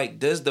it, like,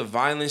 does the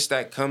violence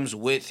that comes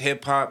with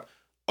hip hop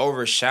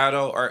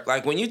overshadow, or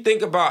like when you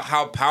think about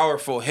how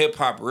powerful hip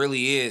hop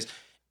really is,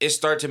 it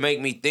starts to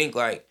make me think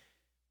like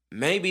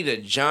maybe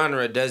the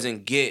genre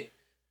doesn't get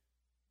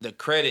the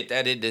credit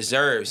that it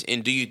deserves.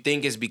 And do you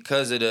think it's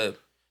because of the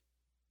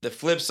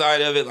flip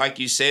side of it, like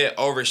you said,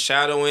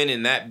 overshadowing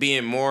and that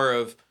being more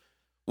of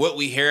what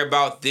we hear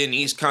about than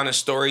these kind of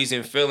stories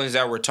and feelings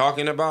that we're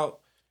talking about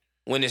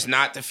when it's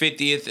not the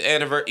 50th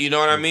anniversary? You know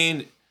what I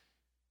mean?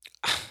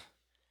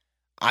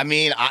 I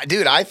mean,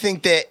 I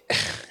think that,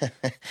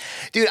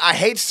 I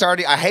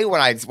hate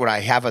when I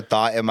have a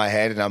thought in my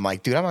head and I'm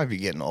like, dude, I might be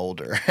getting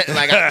older.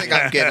 Like, I think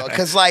I'm getting,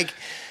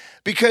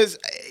 because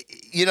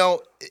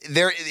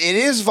it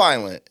is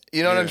violent.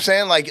 You know what I'm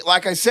saying?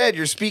 Like I said,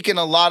 you're speaking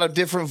a lot of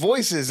different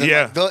voices. And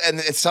and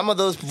some of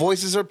those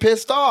voices are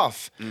pissed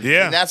off.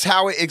 Yeah. And that's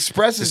how it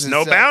expresses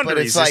itself. No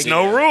boundaries. There's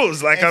no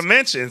rules, like I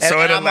mentioned. So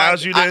it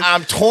allows you to...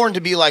 I'm torn to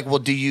be like, well,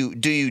 do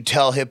you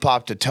tell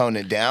hip-hop to tone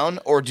it down?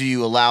 Or do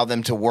you allow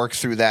them to work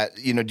through that?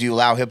 Do you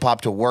allow hip-hop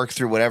to work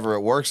through whatever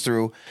it works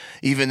through,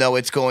 even though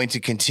it's going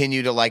to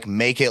continue to, like,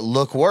 make it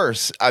look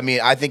worse? I mean,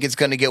 I think it's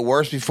going to get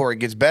worse before it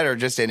gets better,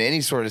 just in any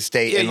sort of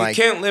state. Yeah, and you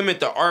can't limit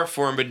the art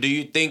form, but do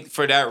you think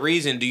for that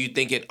reason, do you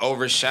think it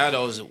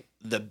overshadows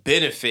the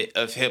benefit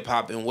of hip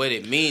hop and what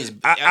it means?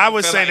 I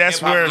would say like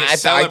that's where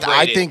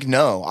I think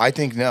no. I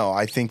think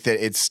that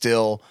it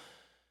still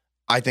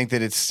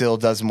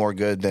does more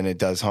good than it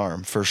does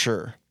harm, for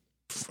sure.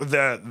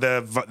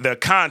 The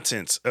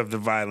contents of the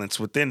violence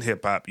within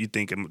hip hop, you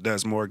think it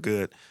does more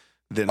good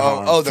than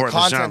harm? Oh, the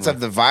contents of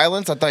the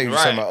violence. I thought you were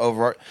talking about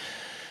overall.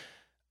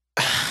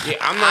 Yeah,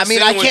 I'm not.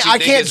 I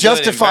can't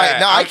justify it.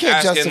 No, I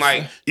can't justify.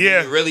 Like, do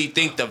you really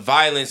think the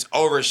violence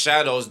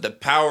overshadows the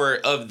power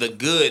of the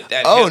good?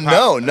 That no,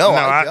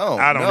 I don't.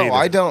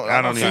 I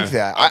don't think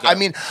that. Okay. I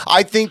mean,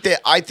 I think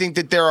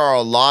that there are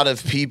a lot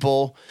of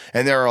people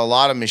and there are a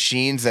lot of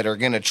machines that are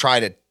going to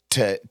try to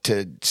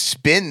to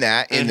spin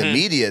that in the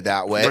media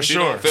that way For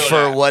sure.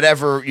 for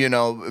whatever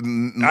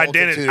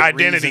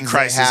Identity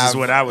crisis is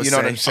what I would say. You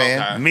know what I'm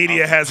saying? Okay.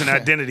 Media has an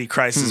identity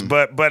crisis,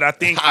 but I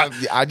think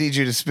I need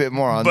you to spit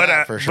more on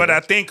that for sure. But I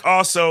think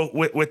also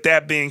with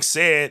that being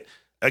said,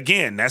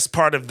 again, that's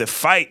part of the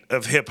fight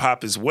of hip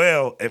hop as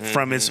well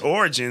from its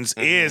origins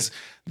is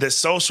the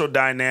social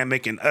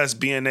dynamic and us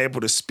being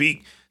able to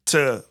speak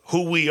to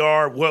who we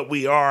are, what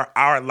we are,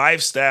 our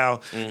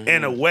lifestyle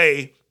in a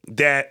way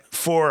that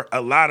for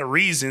a lot of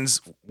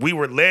reasons, we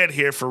were led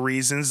here for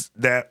reasons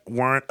that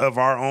weren't of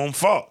our own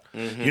fault.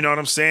 You know what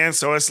I'm saying?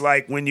 So it's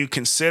like when you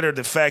consider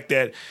the fact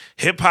that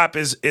hip hop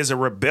is a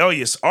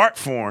rebellious art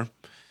form,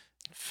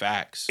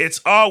 Facts.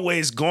 it's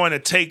always going to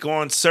take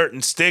on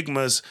certain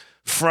stigmas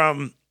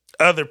from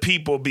other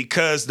people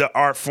because the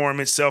art form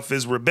itself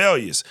is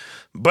rebellious.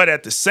 But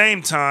at the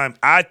same time,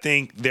 I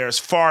think there's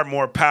far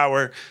more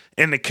power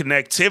in the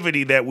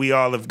connectivity that we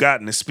all have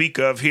gotten to speak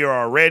of here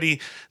already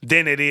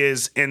than it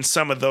is in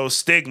some of those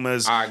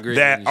stigmas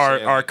that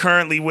are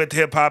currently with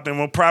hip hop and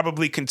will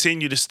probably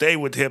continue to stay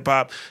with hip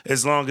hop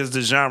as long as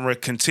the genre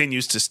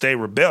continues to stay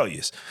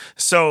rebellious.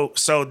 So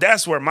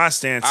that's where my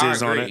stance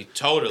is on it.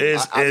 Totally.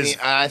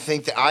 I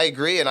think that I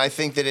agree, and I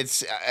think that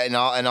it's and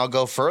I'll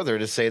go further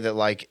to say that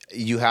like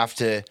you have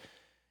to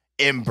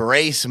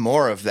embrace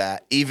more of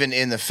that, even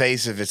in the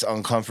face of its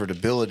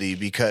uncomfortability,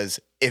 because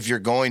if you're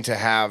going to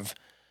have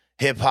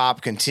hip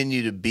hop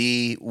continue to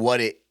be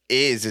what it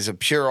is a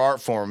pure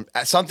art form,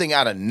 something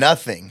out of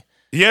nothing.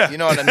 Yeah. You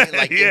know what I mean?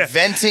 Like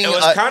inventing. It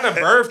was kind of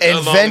birthed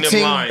along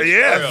them lines.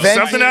 Yeah,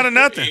 something out of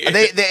nothing.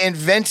 They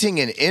inventing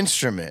an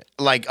instrument,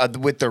 like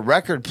with the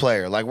record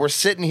player. Like we're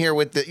sitting here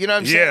with the, you know what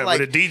I'm saying? Yeah, like,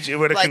 with a DJ,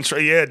 with a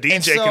control. Yeah,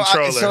 DJ so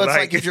controller. So it's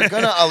like if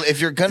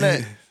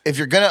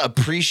you're gonna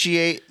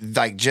appreciate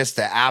like just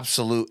the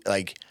absolute,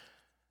 like,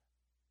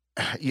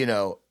 you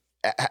know,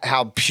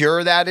 how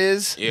pure that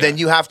is, then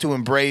you have to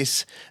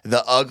embrace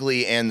the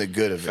ugly and the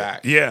good of it.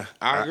 Fact. Yeah,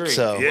 I agree.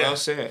 Yeah. Well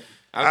said.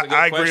 That's a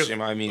good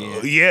question. I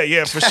mean,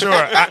 yeah, for sure.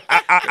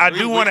 I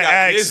do want to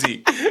ask,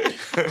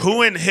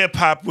 who in hip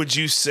hop would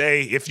you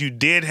say, if you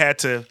did have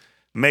to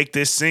make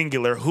this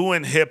singular, who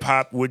in hip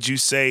hop would you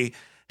say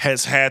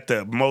has had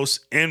the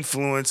most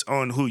influence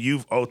on who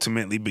you've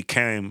ultimately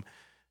became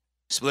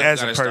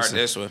as a person? Start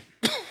this one.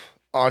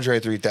 Andre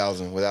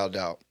 3000, without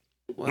doubt.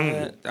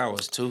 What? That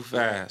was too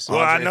fast. Well,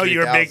 Andre I know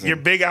 3000. you're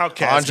big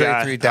Outkast Andre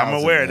guy. 3000. I'm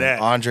aware man. of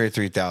that. Andre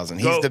 3000.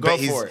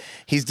 He's for it.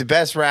 He's the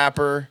best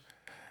rapper.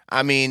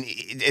 I mean,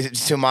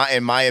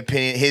 in my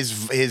opinion,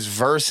 his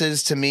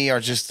verses to me are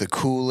just the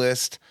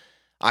coolest.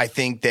 I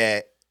think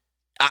that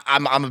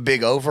I'm a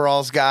big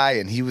overalls guy,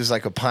 and he was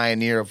like a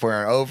pioneer of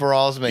wearing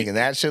overalls, making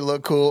that shit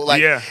look cool.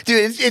 Like,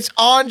 dude, it's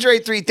Andre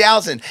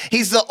 3000.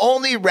 He's the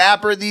only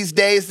rapper these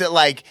days that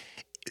like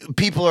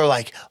people are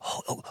like,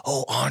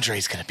 oh,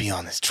 Andre's gonna be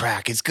on this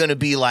track. It's gonna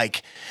be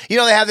like, you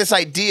know, they have this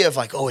idea of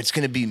like, oh, it's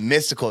gonna be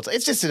mystical.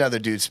 It's just another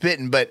dude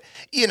spitting, but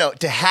you know,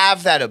 to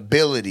have that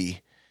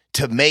ability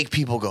to make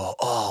people go,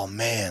 oh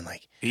man,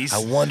 like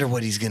I wonder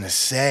what he's gonna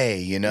say,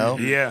 you know?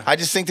 Yeah. I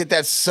just think that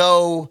that's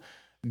so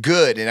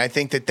good, and I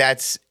think that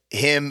that's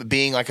him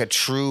being like a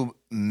true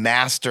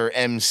master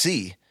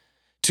MC.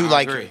 To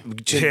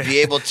be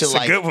able to It's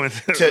a good one.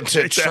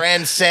 to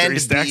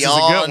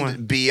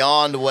transcend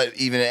beyond what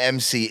even an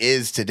MC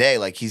is today.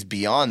 Like he's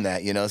beyond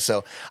that, you know.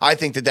 So I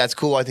think that that's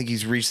cool. I think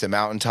he's reached the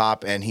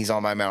mountaintop, and he's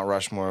on my Mount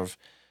Rushmore of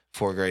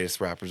 4 greatest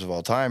rappers of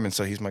all time, and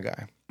so he's my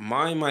guy.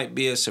 Mine might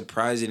be a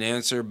surprising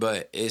answer,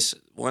 but it's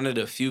one of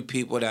the few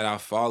people that I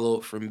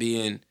followed from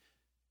being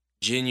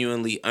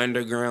genuinely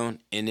underground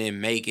and then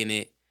making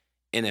it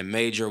in a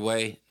major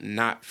way,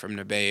 not from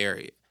the Bay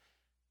Area.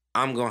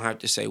 I'm going to have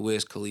to say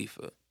Wiz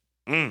Khalifa.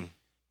 And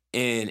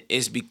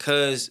it's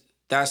because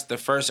that's the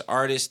first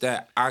artist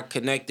that I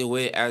connected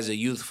with as a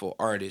youthful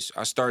artist.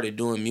 I started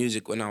doing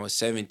music when I was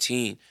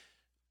 17.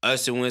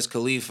 Us and Wiz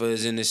Khalifa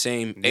is in the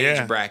same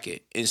age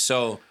bracket. And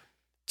so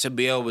to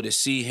be able to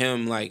see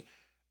him like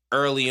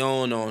early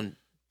on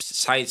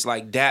sites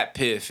like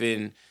DatPiff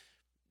and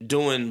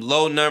doing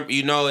low number,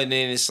 you know, and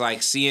then it's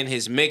like seeing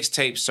his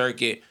mixtape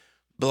circuit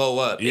blow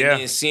up. And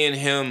then seeing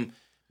him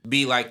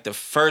be like the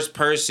first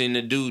person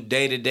to do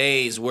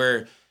day-to-days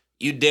where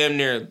you damn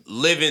near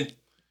living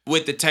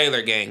with the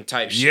Taylor Gang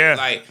type shit.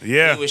 He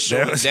was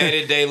showing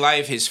day-to-day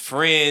life, his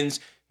friends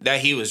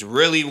that he was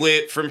really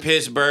with from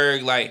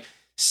Pittsburgh, like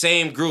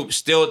same group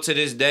still to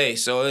this day.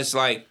 So it's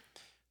like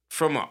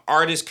from an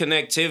artist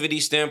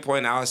connectivity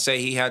standpoint, I would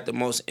say he had the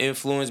most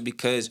influence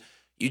because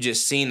you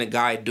just seen the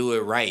guy do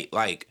it right.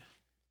 Like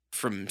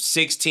from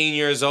 16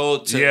 years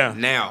old to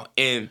now.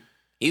 And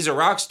he's a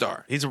rock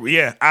star.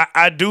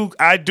 I do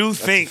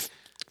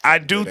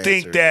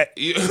think that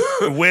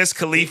Wiz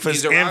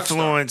Khalifa's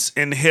influence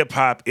in hip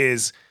hop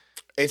it's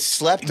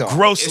slept on.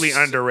 Grossly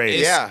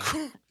underrated.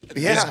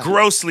 It's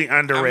grossly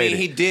underrated. I mean,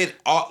 he did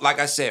all, like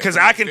I said, because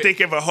I can think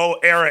of a whole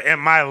era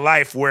in my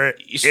life where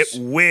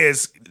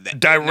Wiz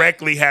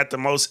directly had the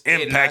most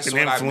impact and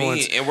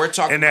influence. And we're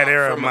talking in that about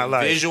era from of my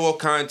life. Visual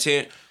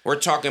content. We're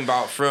talking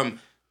about from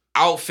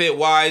outfit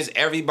wise,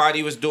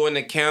 everybody was doing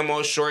the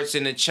camo shorts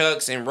and the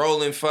chucks and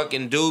rolling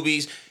fucking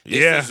doobies.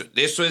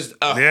 This was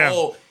a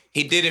whole.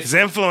 He did it. His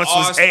influence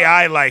was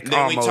AI-like then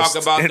almost. Then we talk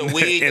about the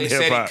weed. They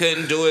said he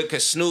couldn't do it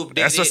because Snoop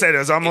did That's what I said. It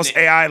was almost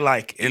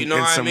AI-like in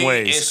some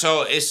ways. And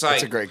so it's like...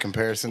 That's a great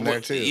comparison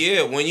there, too.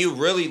 Yeah, when you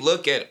really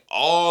look at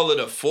all of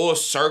the full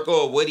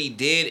circle of what he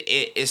did,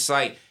 it's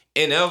like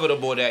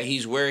inevitable that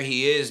he's where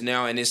he is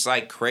now. And it's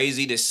like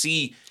crazy to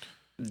see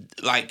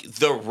like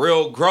the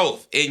real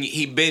growth. And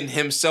he been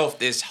himself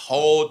this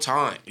whole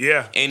time.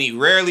 Yeah. And he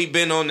rarely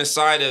been on the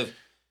side of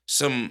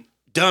some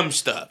dumb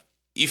stuff.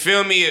 You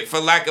feel me? For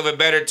lack of a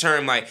better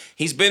term, like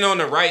he's been on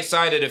the right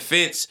side of the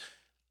fence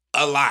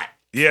a lot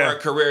for a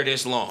career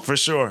this long. For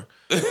sure.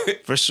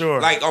 For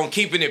sure. Like on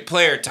keeping it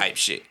player type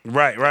shit.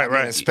 Right. I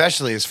mean,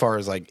 especially as far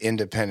as like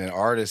independent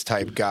artist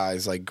type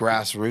guys, like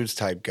grassroots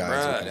type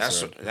guys.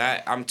 Bruh,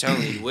 that I'm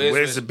telling you,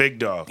 Wiz a big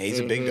dog. He's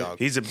a big dog.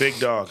 He's a big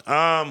dog.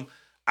 I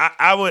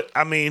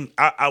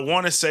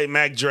want to say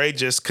Mac Dre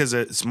just because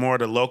it's more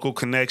the local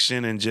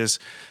connection and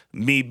just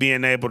me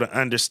being able to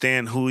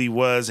understand who he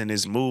was and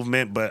his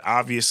movement. But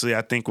obviously,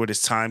 I think with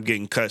his time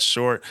getting cut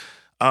short,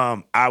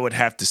 I would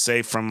have to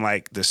say from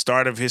like the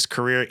start of his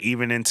career,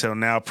 even until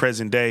now,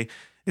 present day,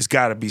 it's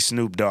got to be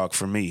Snoop Dogg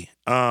for me.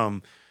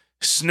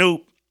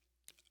 Snoop,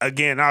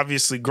 again,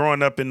 obviously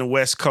growing up in the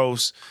West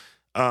Coast,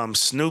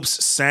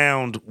 Snoop's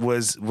sound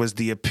was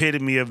the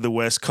epitome of the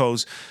West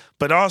Coast.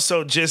 But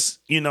also just,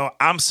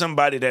 I'm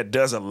somebody that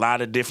does a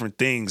lot of different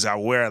things. I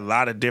wear a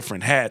lot of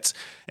different hats.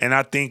 And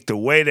I think the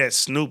way that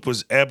Snoop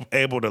was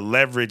able to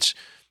leverage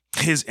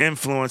his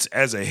influence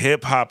as a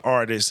hip-hop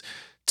artist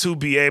to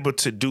be able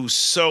to do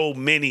so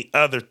many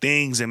other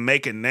things and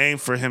make a name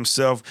for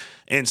himself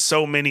in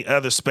so many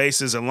other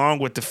spaces, along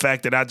with the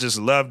fact that I just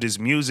loved his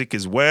music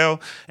as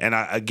well. And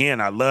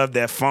I love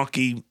that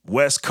funky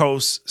West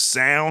Coast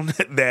sound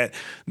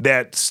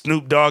that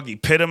Snoop Dogg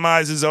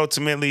epitomizes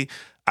ultimately.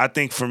 I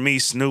think for me,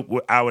 Snoop,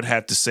 I would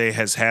have to say,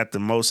 has had the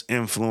most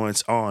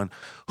influence on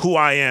who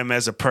I am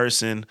as a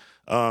person.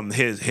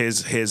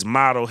 His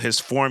model, his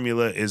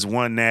formula is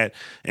one that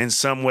in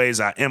some ways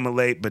I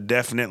emulate, but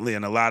definitely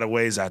in a lot of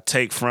ways I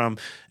take from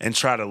and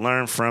try to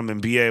learn from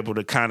and be able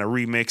to kind of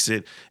remix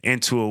it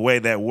into a way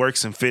that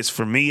works and fits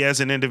for me as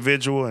an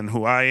individual and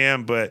who I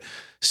am. But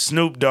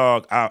Snoop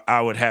Dogg,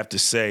 I would have to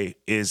say,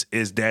 is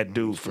that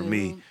dude for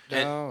me.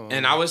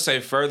 And I would say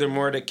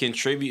furthermore to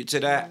contribute to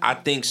that, I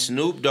think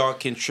Snoop Dogg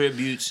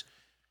contributes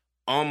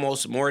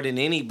almost more than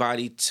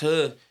anybody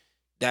to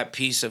that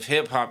piece of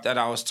hip hop that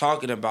I was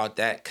talking about,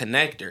 that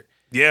connector.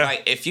 Yeah.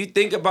 Like if you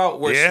think about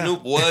where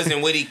Snoop was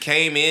and what he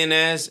came in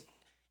as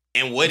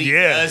and what he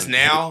does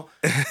now,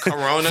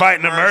 Corona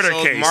fighting a murder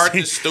case.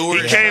 Martha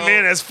Stewart. He came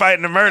in as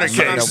fighting a murder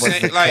case.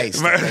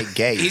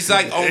 He's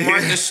like on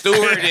Martha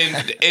Stewart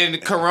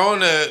and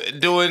Corona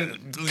doing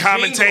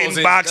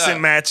commentating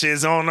boxing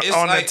matches on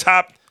the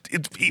top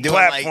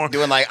platform.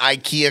 Doing like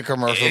IKEA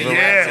commercials.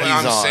 That's what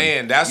I'm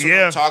saying. That's what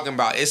I'm talking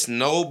about. It's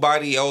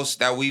nobody else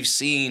that we've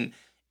seen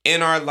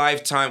in our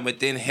lifetime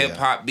within hip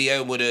hop be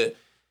able to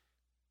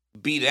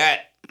be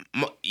that.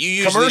 You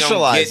usually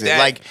commercialize don't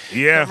get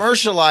that.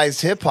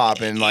 Commercialized hip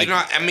hop in like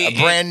a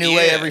brand new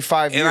way every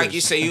 5 years. And like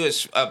you say, you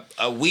was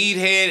a weed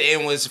head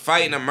and was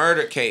fighting a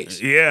murder case.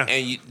 Yeah.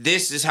 And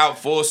this is how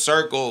full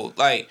circle,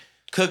 like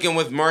cooking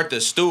with Martha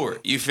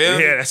Stewart. You feel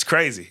me? Yeah, that's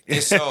crazy.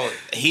 And so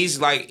he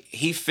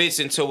fits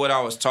into what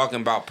I was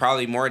talking about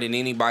probably more than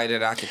anybody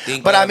that I could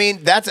think but of. I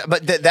mean,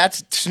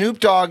 that's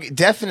Snoop Dogg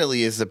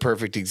definitely is the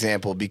perfect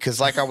example because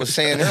like I was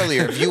saying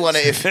earlier,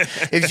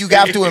 if you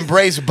have to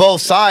embrace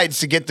both sides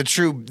to get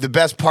the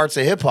best parts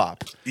of hip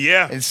hop.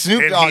 Yeah. And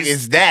Snoop Dogg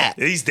is that.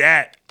 He's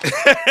that.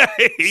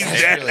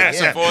 That's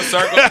a full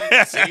circle.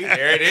 See,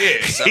 there it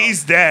is. So,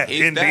 he's that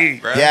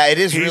indeed. That, yeah, it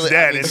is he's really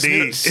that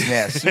indeed.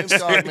 Snoop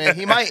Dogg, man.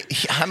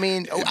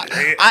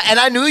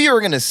 I knew you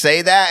were gonna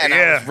say that, and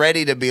I was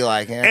ready to be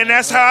like, and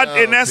that's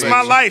that's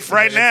my life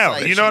right now.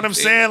 You know what I'm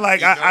saying?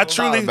 Like I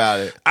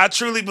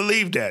truly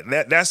believe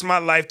that. That's my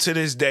life to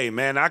this day,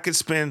 man. I could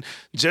spend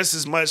just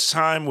as much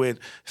time with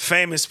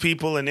famous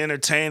people and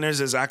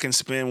entertainers as I can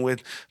spend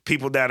with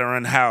people that are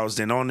unhoused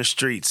and on the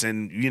streets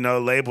and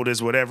labeled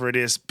as whatever it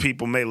is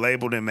people may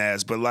label them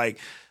as. But like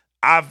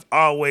I've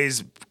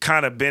always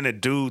kind of been a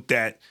dude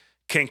that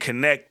can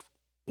connect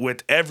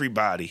with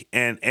everybody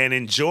and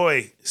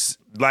enjoy,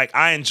 like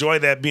I enjoy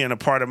that being a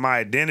part of my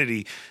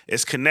identity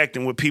is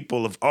connecting with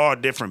people of all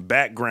different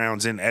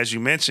backgrounds. And as you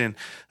mentioned,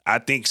 I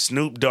think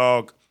Snoop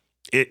Dogg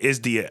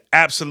is the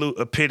absolute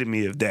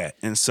epitome of that.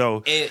 And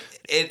so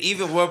and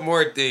even one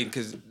more thing,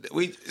 because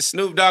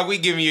Snoop Dogg, we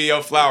giving you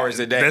your flowers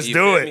today. Let's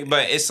do it. Me?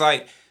 But it's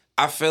like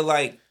I feel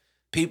like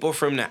people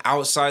from the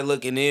outside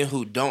looking in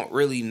who don't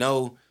really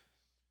know,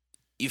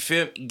 you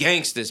feel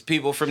gangsters,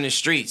 people from the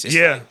streets. It's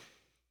like,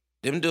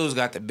 them dudes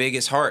got the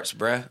biggest hearts,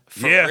 bruh.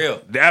 For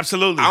real.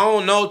 Absolutely. I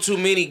don't know too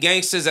many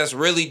gangsters that's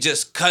really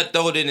just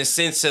cutthroat in the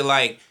sense of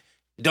like,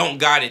 don't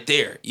got it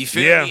there. You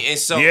feel me? And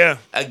so,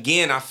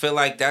 again, I feel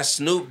like that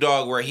Snoop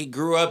Dogg where he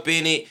grew up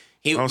in it,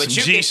 on some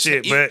G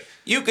shit. But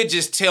you could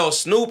just tell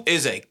Snoop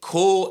is a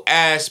cool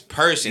ass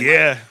person.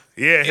 Yeah.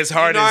 Yeah, his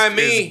heart is. You know what I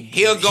mean?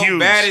 He'll go huge,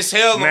 bad as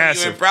hell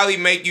massive. on you and probably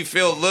make you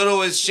feel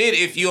little as shit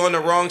if you on the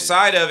wrong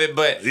side of it.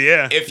 But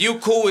if you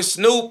cool with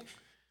Snoop,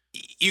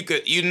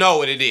 you know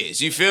what it is.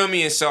 You feel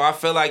me? And so I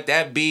feel like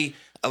that be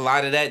a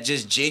lot of that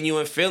just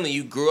genuine feeling.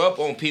 You grew up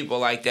on people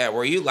like that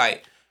where you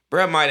like,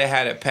 bruh might have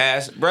had a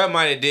past, bruh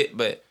might have did,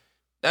 but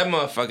that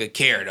motherfucker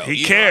care though.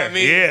 He care, I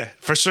mean? Yeah,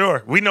 for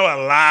sure. We know a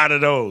lot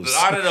of those. A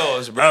lot of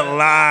those, bro. A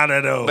lot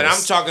of those. But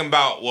I'm talking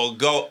about we'll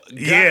go.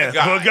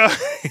 We'll go.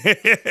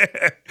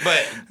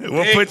 But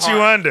we'll put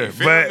you under.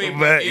 But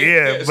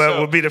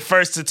we'll be the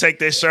first to take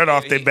their shirt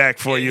off their back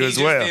for you as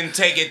well. He didn't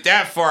take it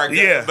that far.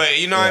 Yeah, but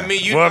you know what I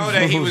mean. You know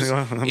that he was. You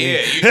know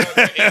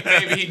that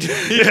maybe he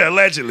did. Yeah,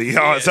 allegedly.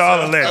 It's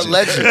all alleged.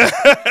 Allegedly.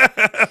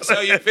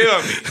 So you feel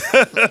me?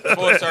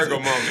 Full circle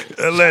moment.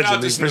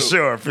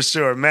 Allegedly, for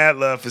sure. Mad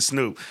love for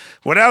Snoop.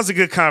 Well, that was a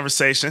good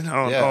conversation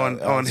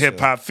on Hip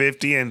Hop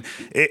 50, and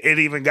it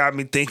even got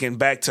me thinking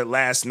back to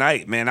last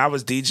night, man. I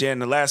was DJing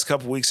the last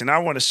couple weeks, and I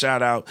want to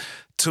shout out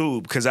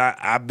Tube because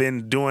I've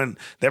been doing.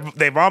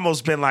 They've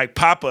almost been like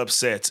pop-up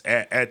sets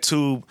at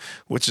Tube,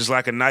 which is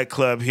like a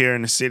nightclub here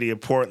in the city of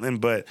Portland.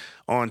 But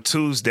on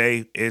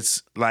Tuesday,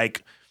 it's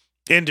like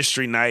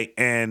industry night,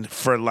 and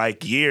for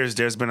like years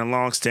there's been a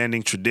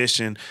long-standing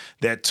tradition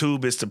that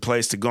Tube is the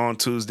place to go on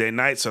Tuesday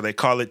night, so they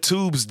call it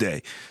Tube's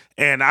Day.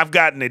 And I've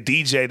gotten a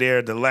DJ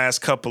there the last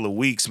couple of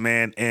weeks,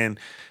 man, and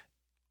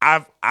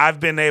I've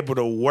been able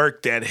to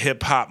work that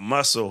hip hop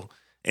muscle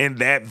in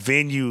that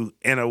venue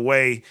in a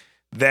way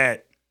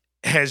that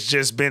has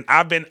just been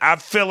I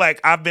feel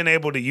like I've been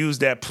able to use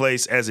that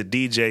place as a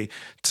DJ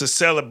to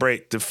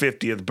celebrate the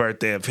 50th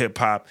birthday of hip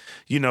hop,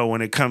 you know,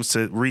 when it comes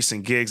to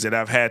recent gigs that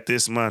I've had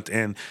this month.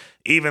 And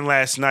even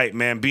last night,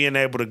 man, being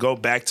able to go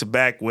back to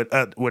back with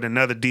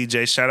another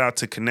DJ, shout out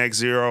to Connect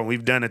Zero, and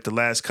we've done it the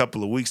last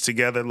couple of weeks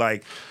together.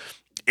 Like,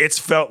 it's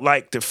felt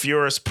like the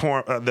purest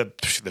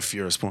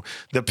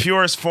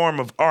form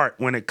of art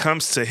when it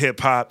comes to hip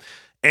hop,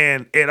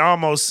 and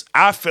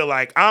I feel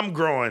like I'm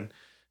growing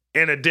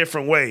in a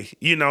different way,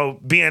 you know,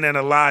 being in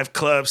a live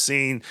club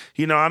scene.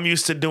 You know, I'm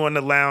used to doing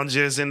the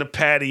lounges and the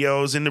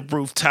patios and the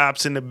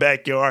rooftops in the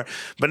backyard.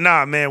 But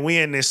nah, man, we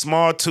in this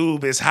small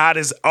tube. It's hot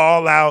as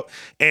all out,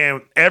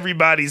 and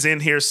everybody's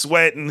in here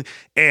sweating,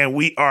 and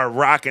we are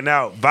rocking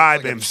out,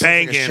 vibing,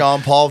 banging. Like a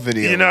Sean Paul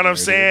video. You know what I'm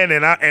saying?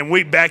 Dude. And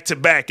we back to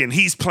back, and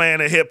he's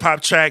playing a hip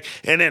hop track,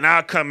 and then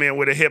I'll come in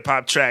with a hip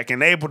hop track,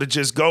 and able to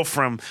just go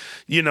from,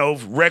 you know,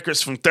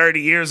 records from 30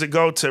 years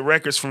ago to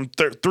records from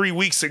 3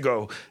 weeks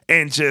ago,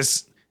 and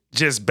just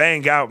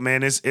bang out,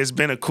 man. It's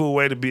been a cool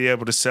way to be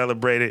able to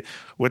celebrate it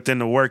within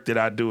the work that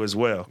I do as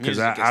well, because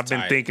I've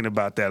been thinking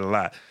about that a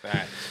lot.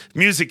 Right.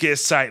 Music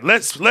is tight.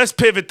 Let's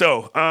pivot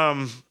though.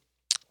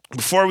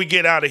 Before we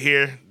get out of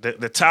here,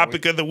 the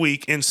topic of the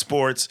week in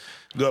sports.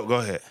 Go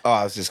ahead. Oh,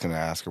 I was just gonna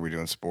ask, are we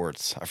doing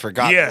sports? I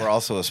forgot we're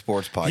also a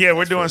sports podcast. Yeah,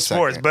 we're doing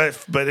sports,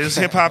 but it's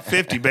Hip Hop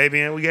 50, baby,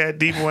 and we got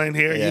D-Boi in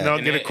here. You know,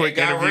 and get a quick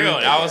interview.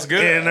 Real. That was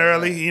good. And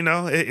early, you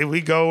know,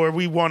 we go where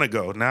we want to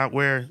go, not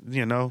where,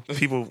 you know,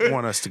 people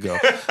want us to go.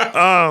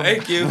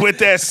 Thank you. With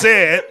that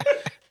said,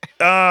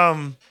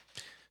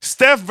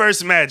 Steph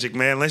versus Magic,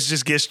 man. Let's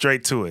just get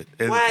straight to it.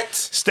 What?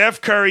 Steph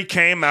Curry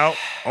came out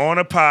on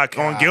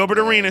on Gilbert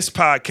Arenas'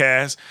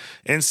 podcast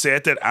and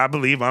said that I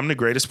believe I'm the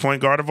greatest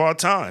point guard of all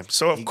time.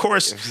 So of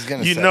course,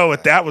 you know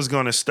what that was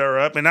going to stir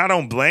up, and I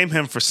don't blame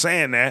him for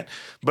saying that.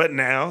 But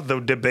now the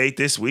debate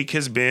this week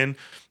has been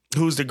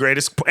who's the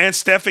greatest. And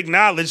Steph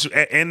acknowledged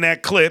in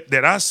that clip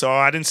that I saw.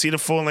 I didn't see the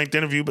full-length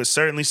interview, but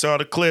certainly saw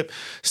the clip.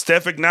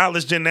 Steph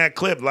acknowledged in that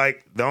clip,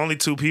 like, the only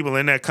two people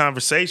in that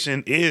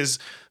conversation is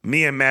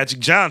me and Magic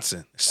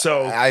Johnson.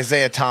 So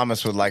Isaiah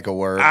Thomas would like a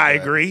word. I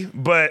agree,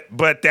 but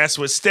that's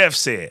what Steph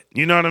said.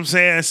 You know what I'm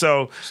saying?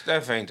 So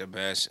Steph ain't the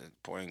best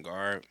point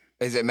guard.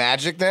 Is it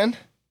Magic then?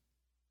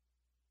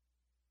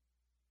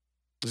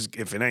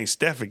 If it ain't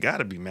Steph, it got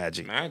to be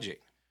Magic. Magic.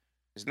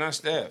 It's not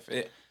Steph.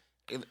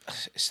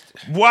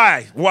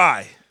 Why?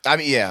 I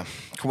mean, yeah.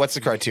 What's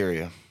the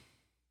criteria?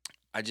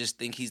 I just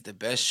think he's the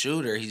best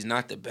shooter. He's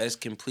not the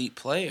best complete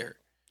player.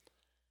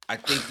 I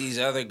think these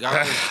other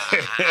guys.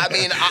 I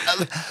mean,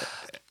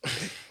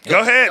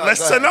 go ahead.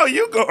 No,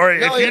 you go. Or if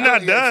you're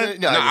not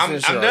done, I'm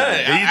done.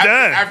 Are you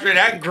done? After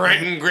that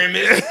grunt and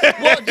grimace.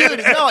 Well, dude,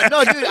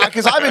 dude,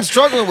 because I've been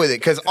struggling with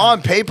it. Because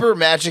on paper,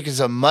 Magic is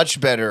a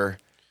much better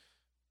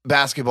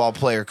basketball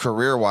player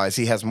career-wise.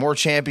 He has more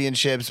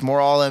championships, more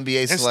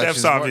All-NBA selections. And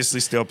Steph's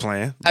obviously still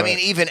playing. I mean,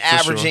 even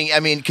averaging. Sure.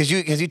 I mean, because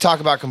you talk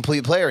about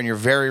complete player, and you're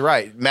very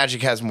right.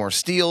 Magic has more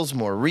steals,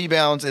 more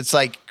rebounds. It's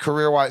like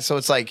career-wise. So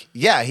it's like,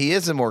 yeah, he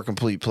is a more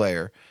complete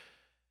player.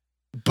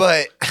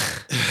 But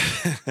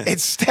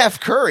it's Steph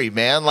Curry,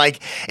 man. Like,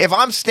 if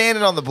I'm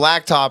standing on the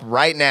blacktop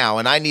right now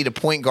and I need a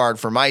point guard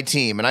for my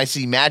team, and I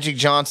see Magic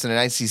Johnson and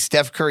I see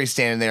Steph Curry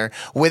standing there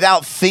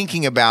without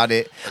thinking about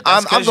it,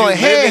 I'm going,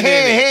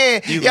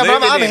 hey. Yeah,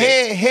 but I'm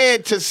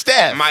head to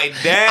Steph. My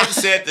dad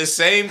said the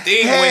same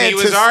thing when he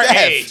was our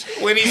age.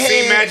 When he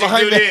seen Magic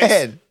do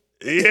this.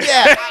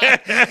 Yeah.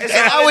 And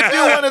I would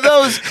do one of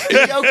those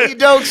yoki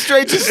doke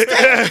straight to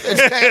Steph and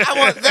say, I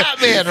want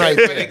that man right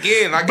But there.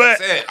 again, like I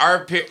said,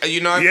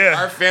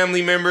 our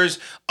family members,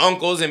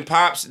 uncles and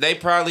pops, they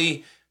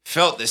probably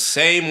felt the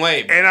same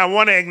way, bro. And I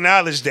want to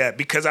acknowledge that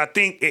because I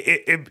think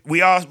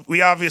we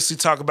obviously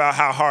talk about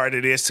how hard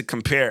it is to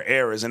compare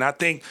eras. And I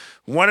think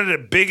one of the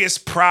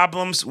biggest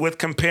problems with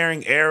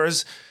comparing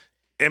eras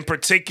in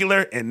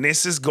particular, and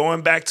this is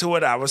going back to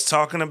what I was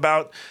talking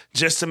about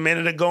just a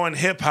minute ago in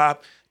hip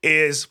hop,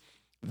 is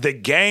the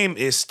game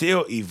is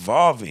still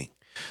evolving.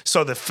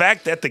 So the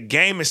fact that the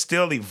game is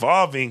still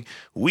evolving,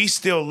 we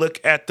still look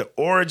at the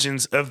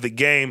origins of the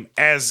game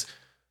as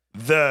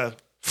the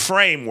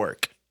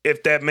framework,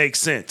 if that makes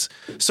sense.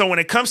 So when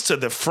it comes to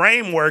the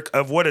framework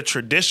of what a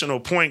traditional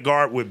point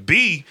guard would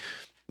be,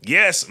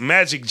 yes,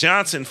 Magic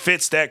Johnson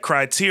fits that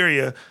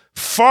criteria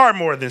far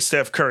more than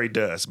Steph Curry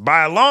does.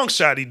 By a long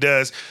shot, he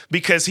does,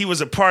 because he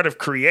was a part of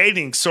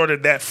creating sort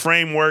of that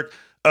framework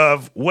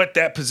of what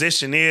that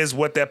position is,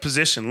 what that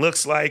position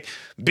looks like,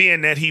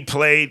 being that he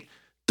played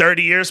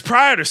 30 years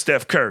prior to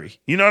Steph Curry.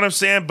 You know what I'm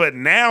saying? But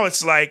now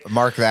it's like...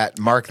 Mark that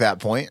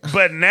point.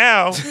 But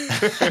now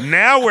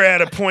we're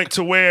at a point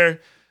to where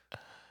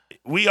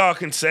we all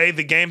can say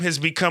the game has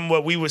become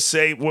what we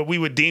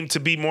would deem to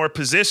be more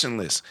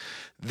positionless.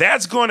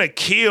 That's going to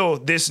kill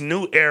this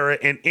new era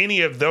in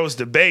any of those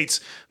debates,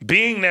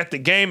 being that the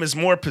game is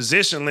more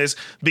positionless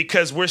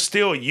because we're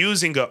still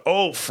using an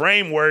old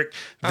framework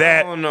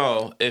that... I don't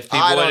know if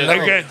people would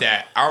agree with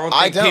that. I don't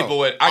think people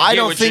would. I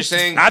get what you're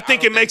saying. I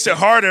think it makes it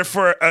harder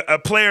for a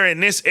player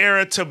in this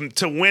era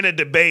to win a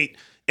debate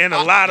in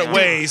a lot of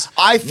ways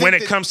when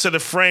it comes to the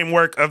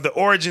framework of the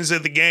origins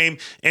of the game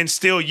and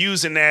still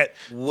using that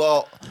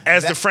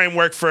as the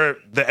framework for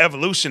the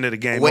evolution of the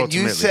game. When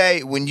you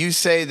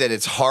say that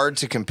it's hard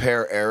to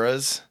compare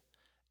eras,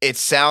 it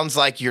sounds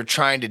like you're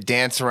trying to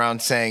dance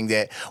around saying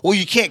that, well,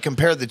 you can't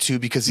compare the two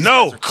because these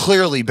guys are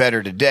clearly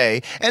better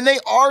today, and they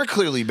are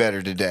clearly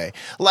better today.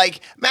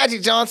 Like,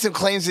 Magic Johnson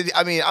claims that,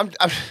 I mean, I'm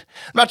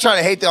not trying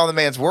to hate on the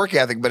man's work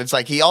ethic, but it's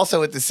like he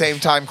also at the same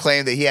time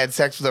claimed that he had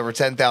sex with over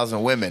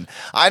 10,000 women.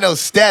 I know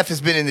Steph has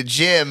been in the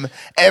gym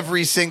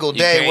every single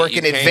day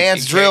working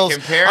advanced drills.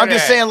 I'm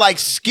just saying, like,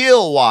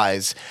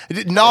 skill-wise,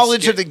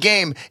 knowledge of the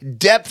game,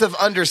 depth of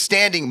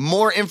understanding,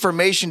 more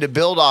information to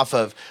build off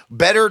of,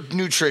 better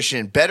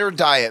nutrition, better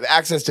diet,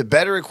 access to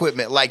better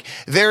equipment. Like,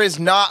 there is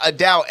not a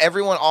doubt.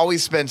 Everyone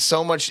always spends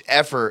so much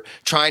effort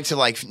trying to,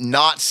 like,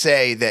 not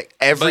say that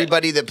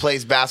everybody that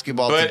plays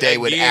basketball today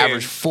would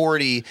average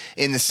 40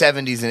 in the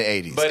 70s and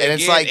 80s. But and again,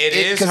 it's like, it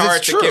is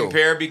hard to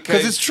compare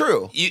because it's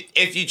true.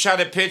 If you try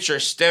to picture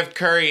Steph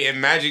Curry and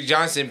Magic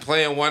Johnson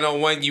playing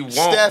one-on-one, you won't,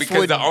 Steph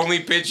because the only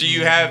picture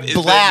you have is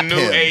the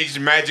new age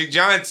Magic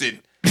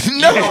Johnson.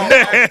 No,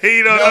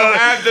 you don't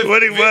know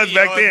what he was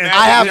back then.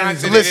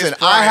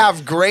 I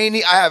have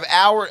grainy. I have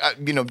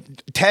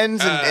tens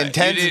and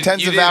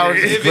tens of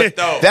hours.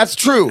 That's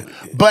true,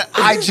 but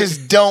I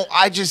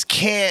just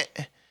can't.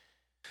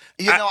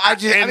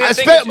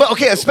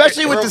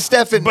 Especially with the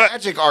Steph and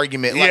Magic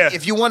argument. Like,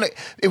 if you want to,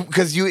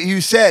 because you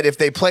said if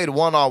they played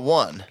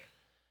one-on-one.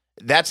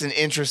 That's an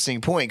interesting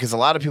point, because a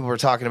lot of people are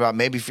talking about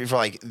maybe for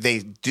like they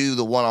do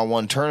the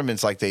one-on-one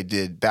tournaments like they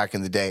did back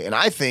in the day. And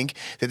I think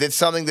that it's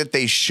something that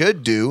they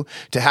should do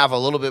to have a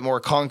little bit more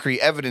concrete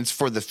evidence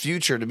for the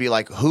future, to be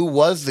like, who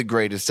was the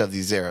greatest of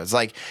these eras?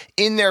 Like,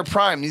 in their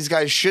prime, these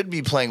guys should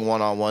be playing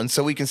one-on-one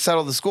so we can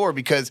settle the score.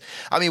 Because,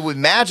 I mean, with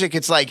Magic,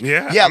 it's like, look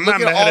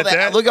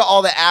at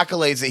all the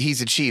accolades that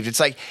he's achieved. It's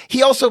like,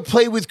 he also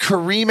played with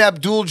Kareem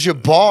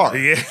Abdul-Jabbar.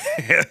 Yeah.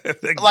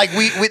 Like,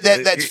 we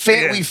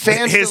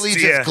fancily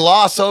just gloss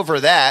over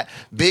that.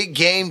 Big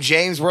game,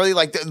 James Worthy,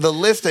 like the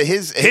list of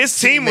his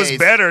team was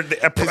better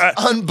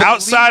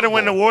outside of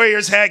when the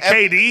Warriors had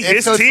KD.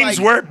 His teams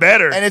were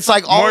better, and it's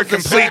like more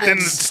complete than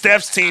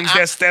Steph's teams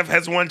that Steph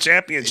has won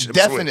championships.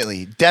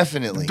 Definitely,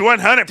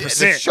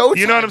 100%.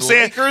 You know what I'm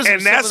saying?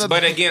 And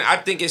but again, I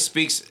think it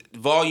speaks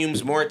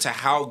volumes more to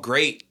how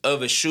great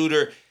of a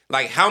shooter,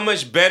 like how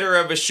much better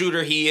of a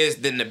shooter he is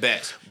than the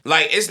best.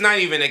 Like, it's not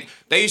even.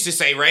 They used to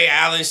say Ray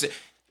Allen.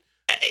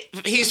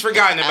 He's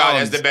forgotten about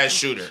as the best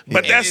shooter.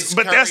 But that's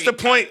the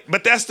point.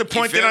 But that's the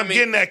point that I'm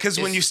getting at, because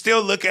when you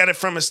still look at it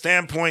from a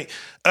standpoint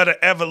of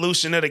the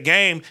evolution of the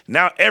game,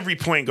 now every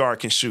point guard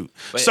can shoot.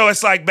 So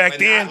it's like back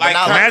then,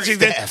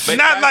 Magic.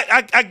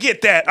 I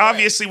get that. Right.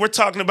 Obviously, we're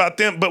talking about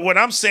them. But what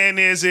I'm saying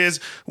is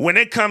when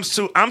it comes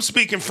to, I'm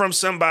speaking from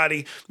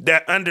somebody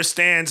that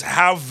understands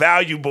how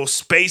valuable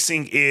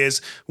spacing is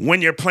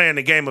when you're playing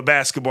the game of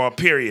basketball,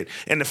 period.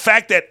 And the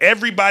fact that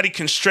everybody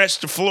can stretch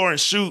the floor and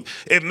shoot,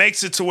 it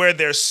makes it to where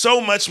there's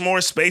so much more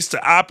space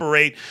to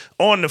operate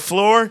on the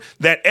floor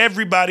that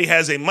everybody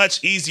has a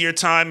much easier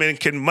time and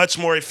can much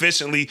more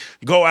efficiently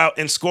go out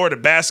and score the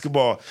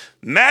basketball.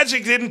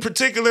 Magic didn't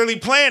particularly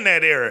play in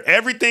that era.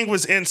 Everything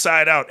was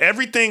inside out.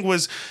 Everything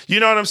was, you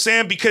know what I'm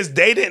saying? Because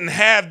they didn't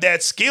have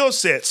that skill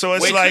set. So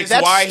it's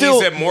why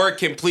he's a more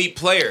complete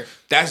player.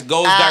 That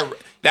goes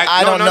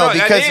I don't know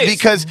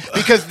because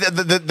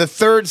the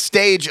third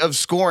stage of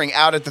scoring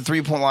out at the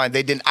 3-point line,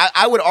 they didn't.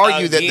 I would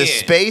argue that the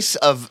space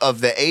of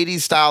the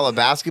 80s style of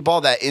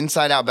basketball, that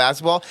inside out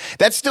basketball,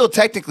 that's still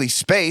technically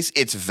space.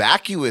 It's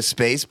vacuous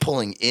space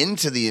pulling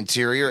into the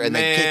interior and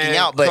then kicking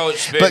out.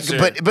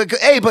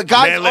 But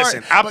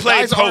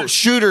guys aren't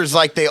shooters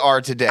like they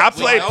are today. I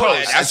played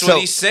post. That's what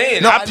he's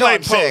saying. No, I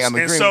played post. I'm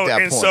agreeing with that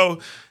point. So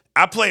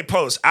I played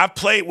post. I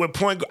played with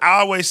point. I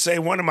always say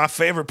one of my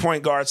favorite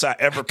point guards I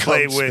ever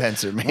played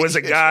with was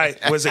a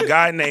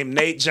guy named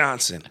Nate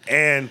Johnson,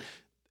 and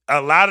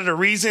a lot of the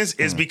reasons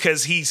is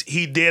because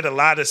he did a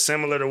lot of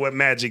similar to what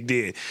Magic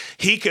did.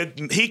 He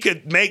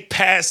could make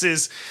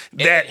passes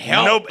that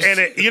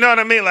you know what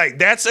I mean? Like,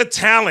 that's a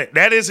talent.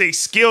 That is a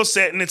skill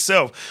set in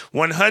itself,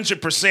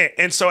 100%.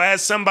 And so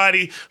as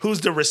somebody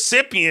who's the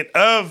recipient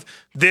of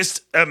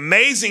this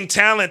amazing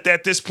talent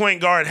that this point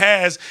guard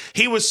has,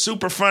 he was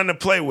super fun to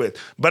play with.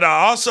 But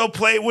I also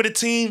played with a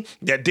team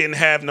that didn't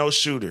have no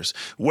shooters,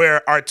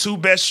 where our two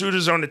best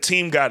shooters on the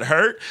team got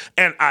hurt,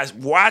 and I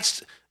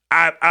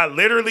I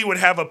literally would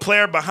have a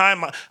player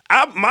behind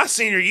my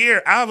senior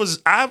year. I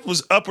was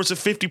upwards of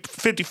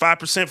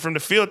 55% from the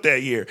field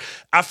that year.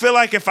 I feel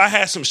like if I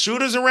had some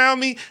shooters around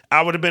me,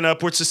 I would have been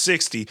upwards of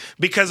 60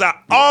 because I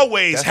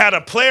always had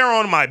a player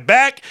on my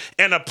back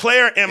and a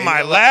player in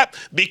my lap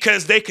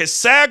because they could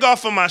sag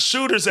off of my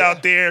shooters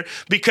out there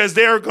because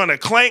they were going to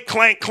clank,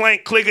 clank,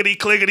 clank, clickety,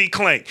 clickety,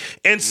 clank.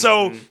 And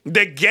so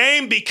the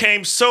game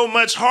became so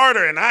much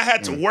harder and I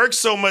had to work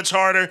so much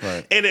harder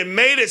and it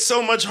made it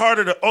so much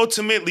harder to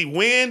ultimately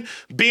win,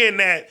 being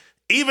that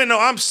even though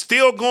I'm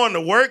still going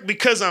to work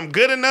because I'm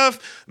good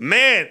enough,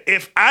 man,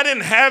 if I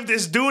didn't have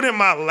this dude in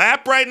my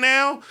lap right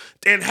now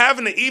and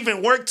having to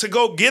even work to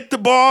go get the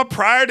ball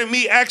prior to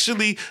me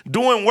actually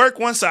doing work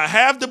once I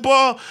have the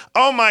ball,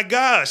 oh my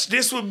gosh,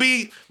 this would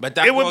be,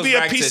 it would be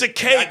a piece of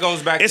cake. That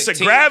goes back it's to a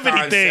gravity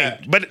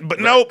concept. thing.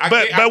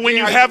 But when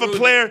you have a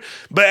player,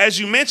 but as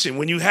you mentioned,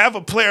 when you have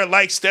a player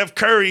like Steph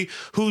Curry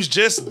who's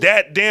just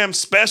that damn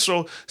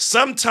special,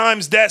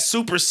 sometimes that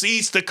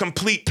supersedes the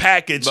complete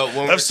package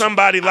of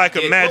somebody like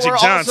a Magic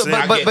Johnson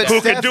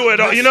who could do it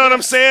all. You know what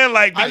I'm saying?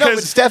 Like,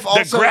 because Steph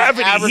also the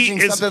gravity averaging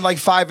is something like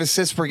 5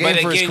 assists per game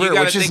for his career,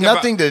 which is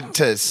nothing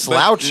to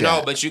slouch at.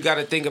 No, but you got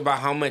to think about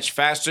how much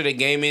faster the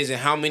game is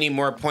and how many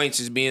more points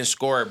is being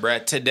scored,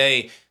 Brad,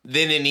 today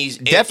than in these.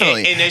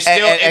 Definitely. And they're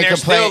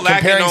still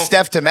comparing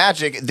Steph to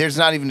Magic, there's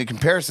not even a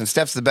comparison.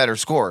 Steph's the better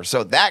scorer.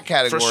 So that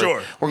category, for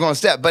sure, we're going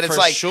Steph. But it's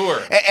for sure.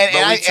 And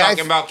but we're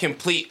talking about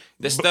complete.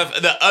 The stuff,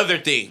 the other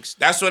things.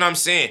 That's what I'm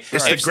saying.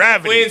 It's if the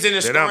gravity. Steph wins in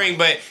the scoring,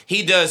 but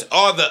he does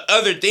all the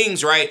other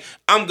things right,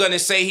 I'm going to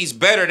say he's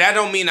better. That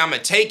don't mean I'm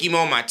going to take him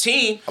on my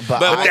team.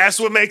 But that's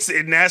what makes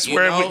it, and that's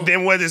where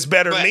then what does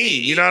better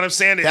mean? You know what I'm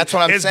saying? That's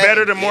what I'm it's saying.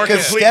 better the more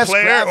complete Steph's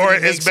player, or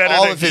it's better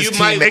all than of his you team.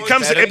 might.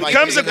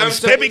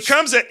 It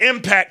becomes an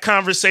impact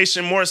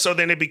conversation more so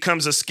than it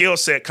becomes a skill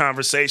set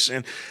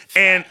conversation.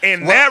 And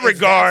in that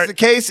regard, that's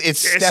the case,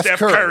 it's Steph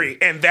Curry.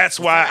 And that's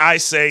why I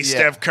say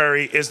Steph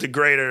Curry is the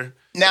greater.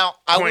 Now,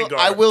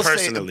 I will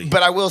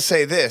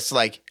say this,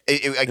 like,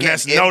 again,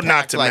 that's no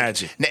knock to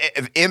Magic.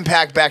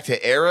 Impact back to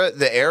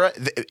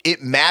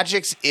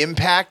Magic's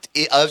impact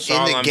in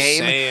the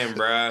game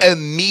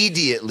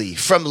immediately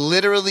from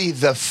literally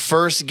the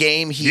first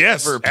game he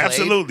ever played.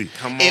 Absolutely.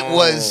 It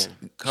was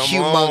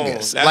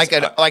humongous,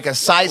 like a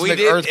seismic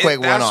earthquake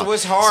went off.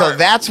 So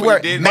that's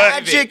where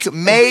Magic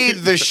made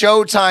the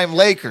Showtime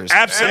Lakers.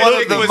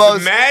 Absolutely,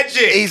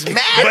 Magic. He's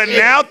Magic. But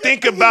now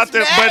think about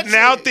the advantages.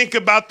 Now think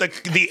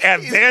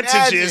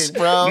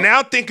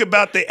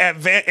about the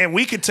advantage, and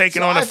we can take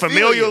it on a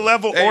familial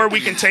level, or we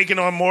can take it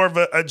on more of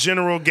a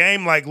general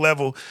game-like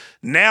level.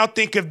 Now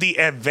think of the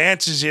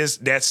advantages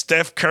that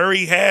Steph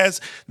Curry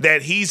has,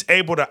 that he's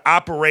able to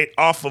operate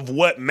off of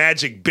what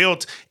Magic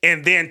built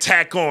and then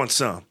tack on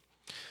some.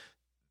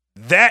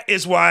 That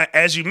is why,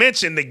 as you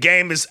mentioned, the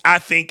game is, I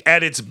think,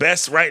 at its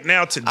best right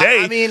now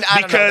today.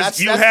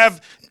 Because you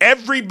have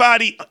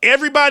everybody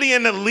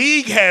in the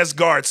league has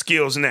guard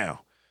skills now.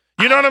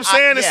 You know what I'm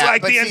saying? It's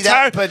like the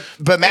entire.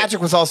 But Magic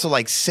was also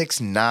like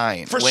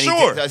 6'9". For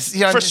sure.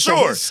 For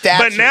sure.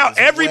 But now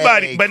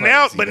everybody. But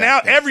now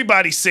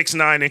everybody's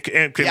 6'9"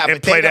 and can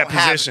play that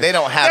position. They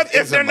don't have.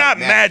 If they're not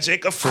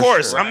Magic, of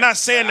course. I'm not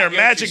saying they're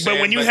Magic, but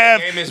when you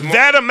have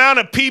that amount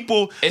of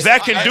people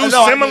that can do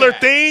similar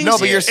things,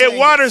 it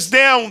waters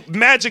down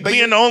Magic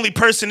being the only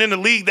person in the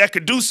league that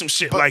could do some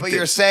shit like this. But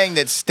you're saying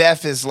that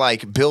Steph is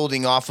like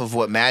building off of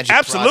what Magic.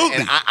 Absolutely.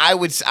 And I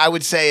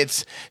would say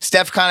it's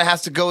Steph kind of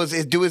has to do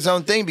his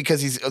own thing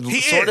because he's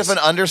sort of an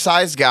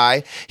undersized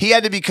guy. He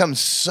had to become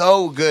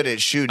so good at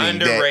shooting,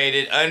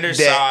 underrated,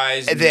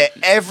 undersized, that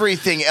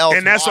everything else.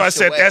 And that's why I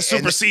said that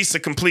supersedes the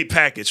complete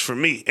package for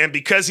me. And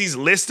because he's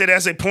listed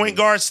as a point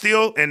guard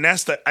still, and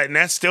that's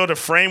still the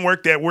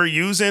framework that we're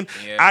using.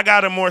 I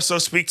gotta more so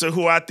speak to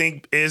who I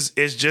think is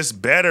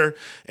just better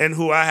and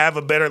who I have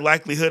a better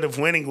likelihood of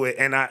winning with.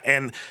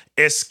 And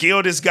as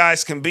skilled as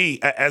guys can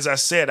be, as I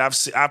said,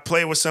 I've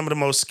played with some of the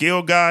most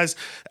skilled guys.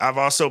 I've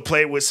also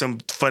played with some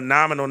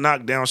phenomenal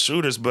knockdown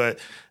shooters, but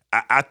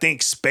I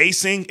think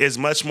spacing is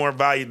much more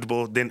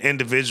valuable than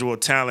individual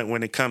talent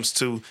when it comes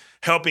to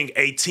helping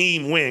a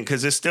team win,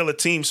 because it's still a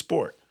team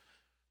sport.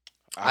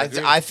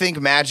 I think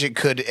Magic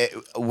could,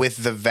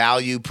 with the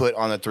value put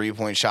on the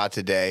 3-point shot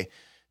today,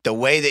 the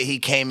way that he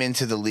came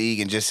into the league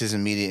and just his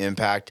immediate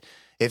impact,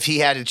 if he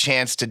had a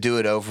chance to do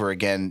it over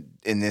again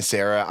in this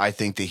era, I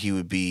think that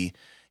he'd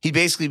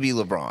basically be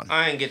LeBron.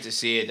 I didn't get to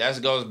see it. That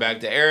goes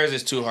back to eras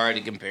is too hard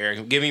to compare.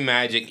 Give me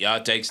Magic.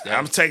 Y'all take Steph.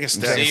 I'm taking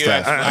Steph. See you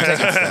at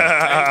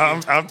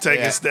I'm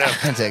taking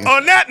Steph. I'm taking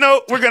On that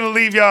note, we're going to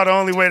leave y'all the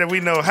only way that we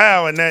know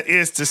how, and that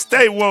is to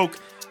stay woke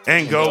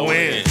and go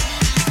win.